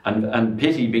distancing, and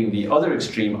pity being the other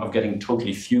extreme of getting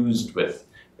totally fused with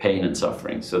pain and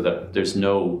suffering, so that there's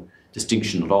no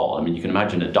distinction at all. I mean, you can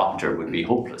imagine a doctor would be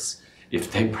hopeless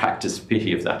if they practiced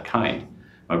pity of that kind.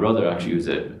 My brother actually was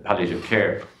a palliative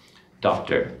care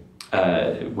doctor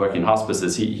working in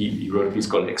hospices. He wrote a piece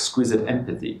called Exquisite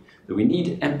Empathy, that we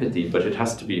need empathy, but it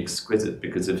has to be exquisite,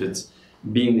 because if it's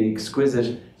being the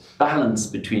exquisite balance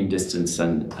between distance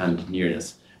and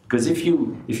nearness. Because if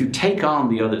you take on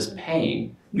the other's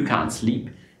pain, you can't sleep,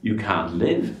 you can't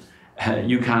live,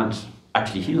 you can't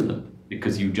actually heal them,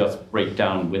 because you just break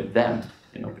down with them,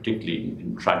 you know, particularly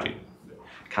in tragic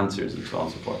cancers and so on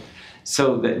and so forth.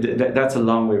 So that's a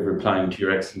long way of replying to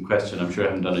your excellent question. I'm sure I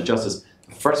haven't done it justice.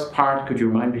 The first part, could you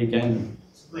remind me again?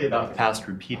 Simply about the past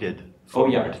repeated. Oh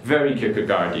yeah, very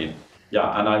Kierkegaardian.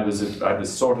 Yeah, and I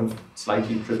was sort of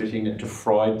slightly attributing it to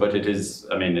Freud, but it is,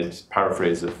 I mean, it's a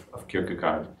paraphrase of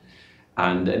Kierkegaard.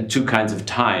 And 2 kinds of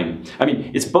time. I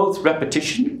mean, it's both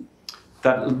repetition.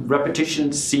 That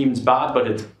repetition seems bad,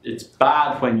 but it's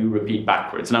bad when you repeat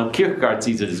backwards. Now, Kierkegaard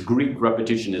sees it as Greek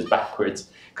repetition is backwards,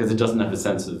 because it doesn't have a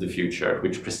sense of the future,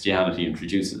 which Christianity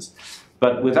introduces.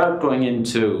 But without going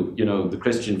into, the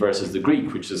Christian versus the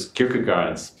Greek, which is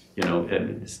Kierkegaard's,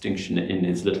 distinction in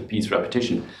his little piece,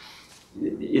 Repetition,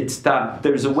 it's that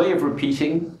there's a way of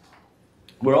repeating.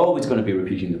 We're always going to be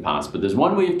repeating the past, but there's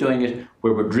one way of doing it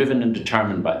where we're driven and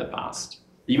determined by the past.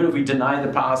 Even if we deny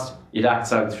the past, it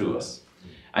acts out through us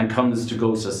and comes to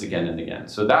ghost us again and again.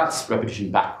 So that's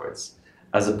repetition backwards,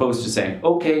 as opposed to saying,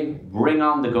 okay, bring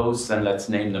on the ghosts and let's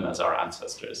name them as our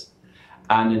ancestors.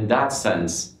 And in that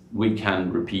sense, we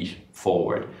can repeat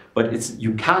forward. But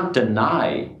you can't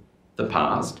deny the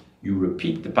past. You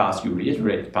repeat the past, you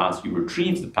reiterate the past, you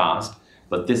retrieve the past,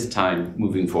 but this time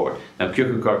moving forward. Now,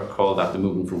 Kierkegaard called that the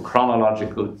movement from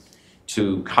chronological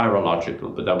to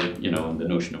chirological, but that was, in the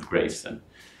notion of grace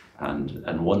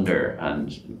and wonder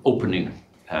and opening,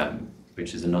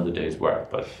 which is another day's work,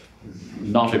 but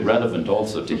not irrelevant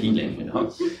also to healing,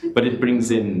 But it brings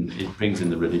in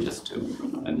the religious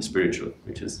too, and the spiritual,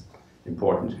 which is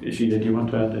important. Sheila, do you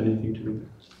want to add anything to it?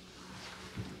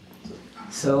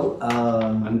 So,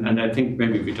 and I think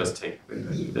maybe we just take.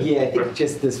 Yeah, I think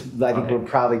just this. I think we're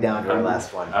probably down to our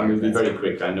last one. I'm going to be very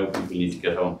quick. I know people need to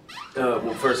get home.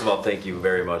 Well, first of all, thank you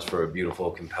very much for a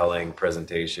beautiful, compelling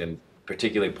presentation,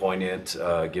 particularly poignant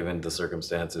given the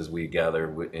circumstances we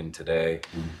gather in today.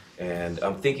 And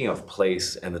I'm thinking of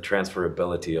place and the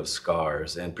transferability of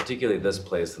scars, and particularly this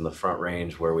place in the Front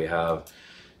Range where we have,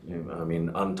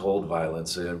 untold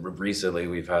violence. Recently,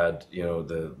 we've had,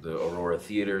 the Aurora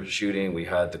Theater shooting. We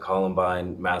had the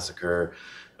Columbine massacre.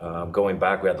 Going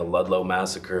back, we had the Ludlow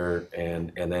massacre,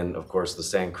 and then, of course, the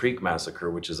Sand Creek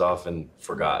massacre, which is often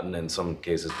forgotten, in some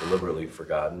cases deliberately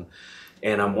forgotten.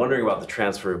 And I'm wondering about the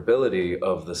transferability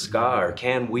of the scar.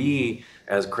 Can we,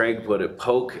 as Craig put it,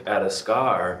 poke at a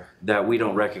scar that we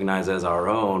don't recognize as our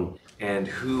own, and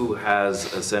who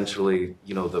has essentially,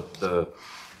 the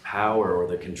power or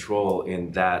the control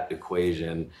in that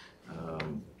equation?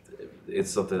 It's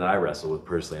something that I wrestle with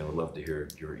personally, and I would love to hear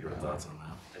your thoughts on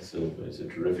that. It's a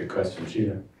terrific question,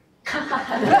 Sheila. Too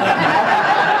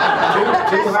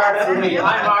hard for me.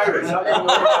 I'm Irish.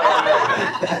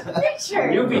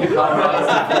 Richard. You've been to Colorado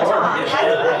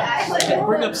before.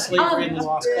 Bring up slavery in this.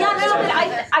 But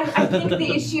I think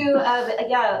the issue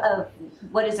of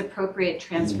what is appropriate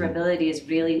transferability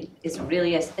is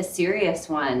really a serious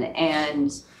one.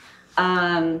 And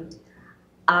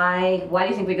why do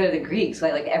you think we go to the Greeks?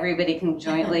 Like everybody can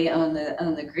jointly own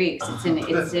the Greeks.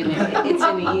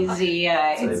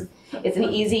 It's an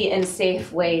easy and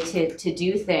safe way to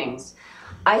do things.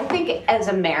 I think as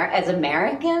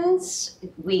Americans,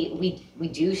 we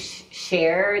do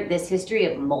share this history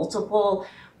of multiple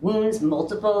wounds,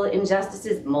 multiple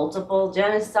injustices, multiple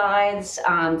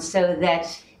genocides, so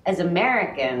that as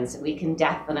Americans, we can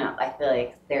definitely, I feel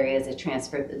like there is a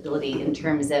transferability in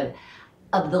terms of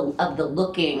the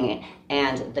looking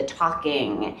and the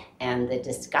talking and the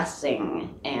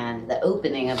discussing and the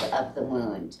opening of the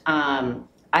wound.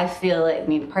 I feel,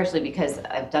 partially because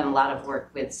I've done a lot of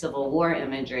work with Civil War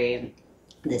imagery and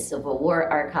the Civil War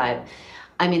archive.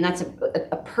 That's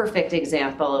a perfect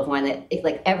example of one that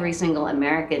every single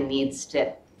American needs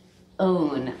to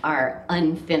own our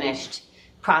unfinished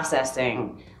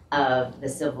processing of the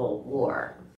Civil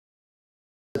War.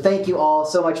 Thank you all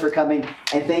so much for coming,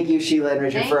 and thank you, Sheila and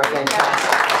Richard, for a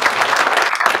fantastic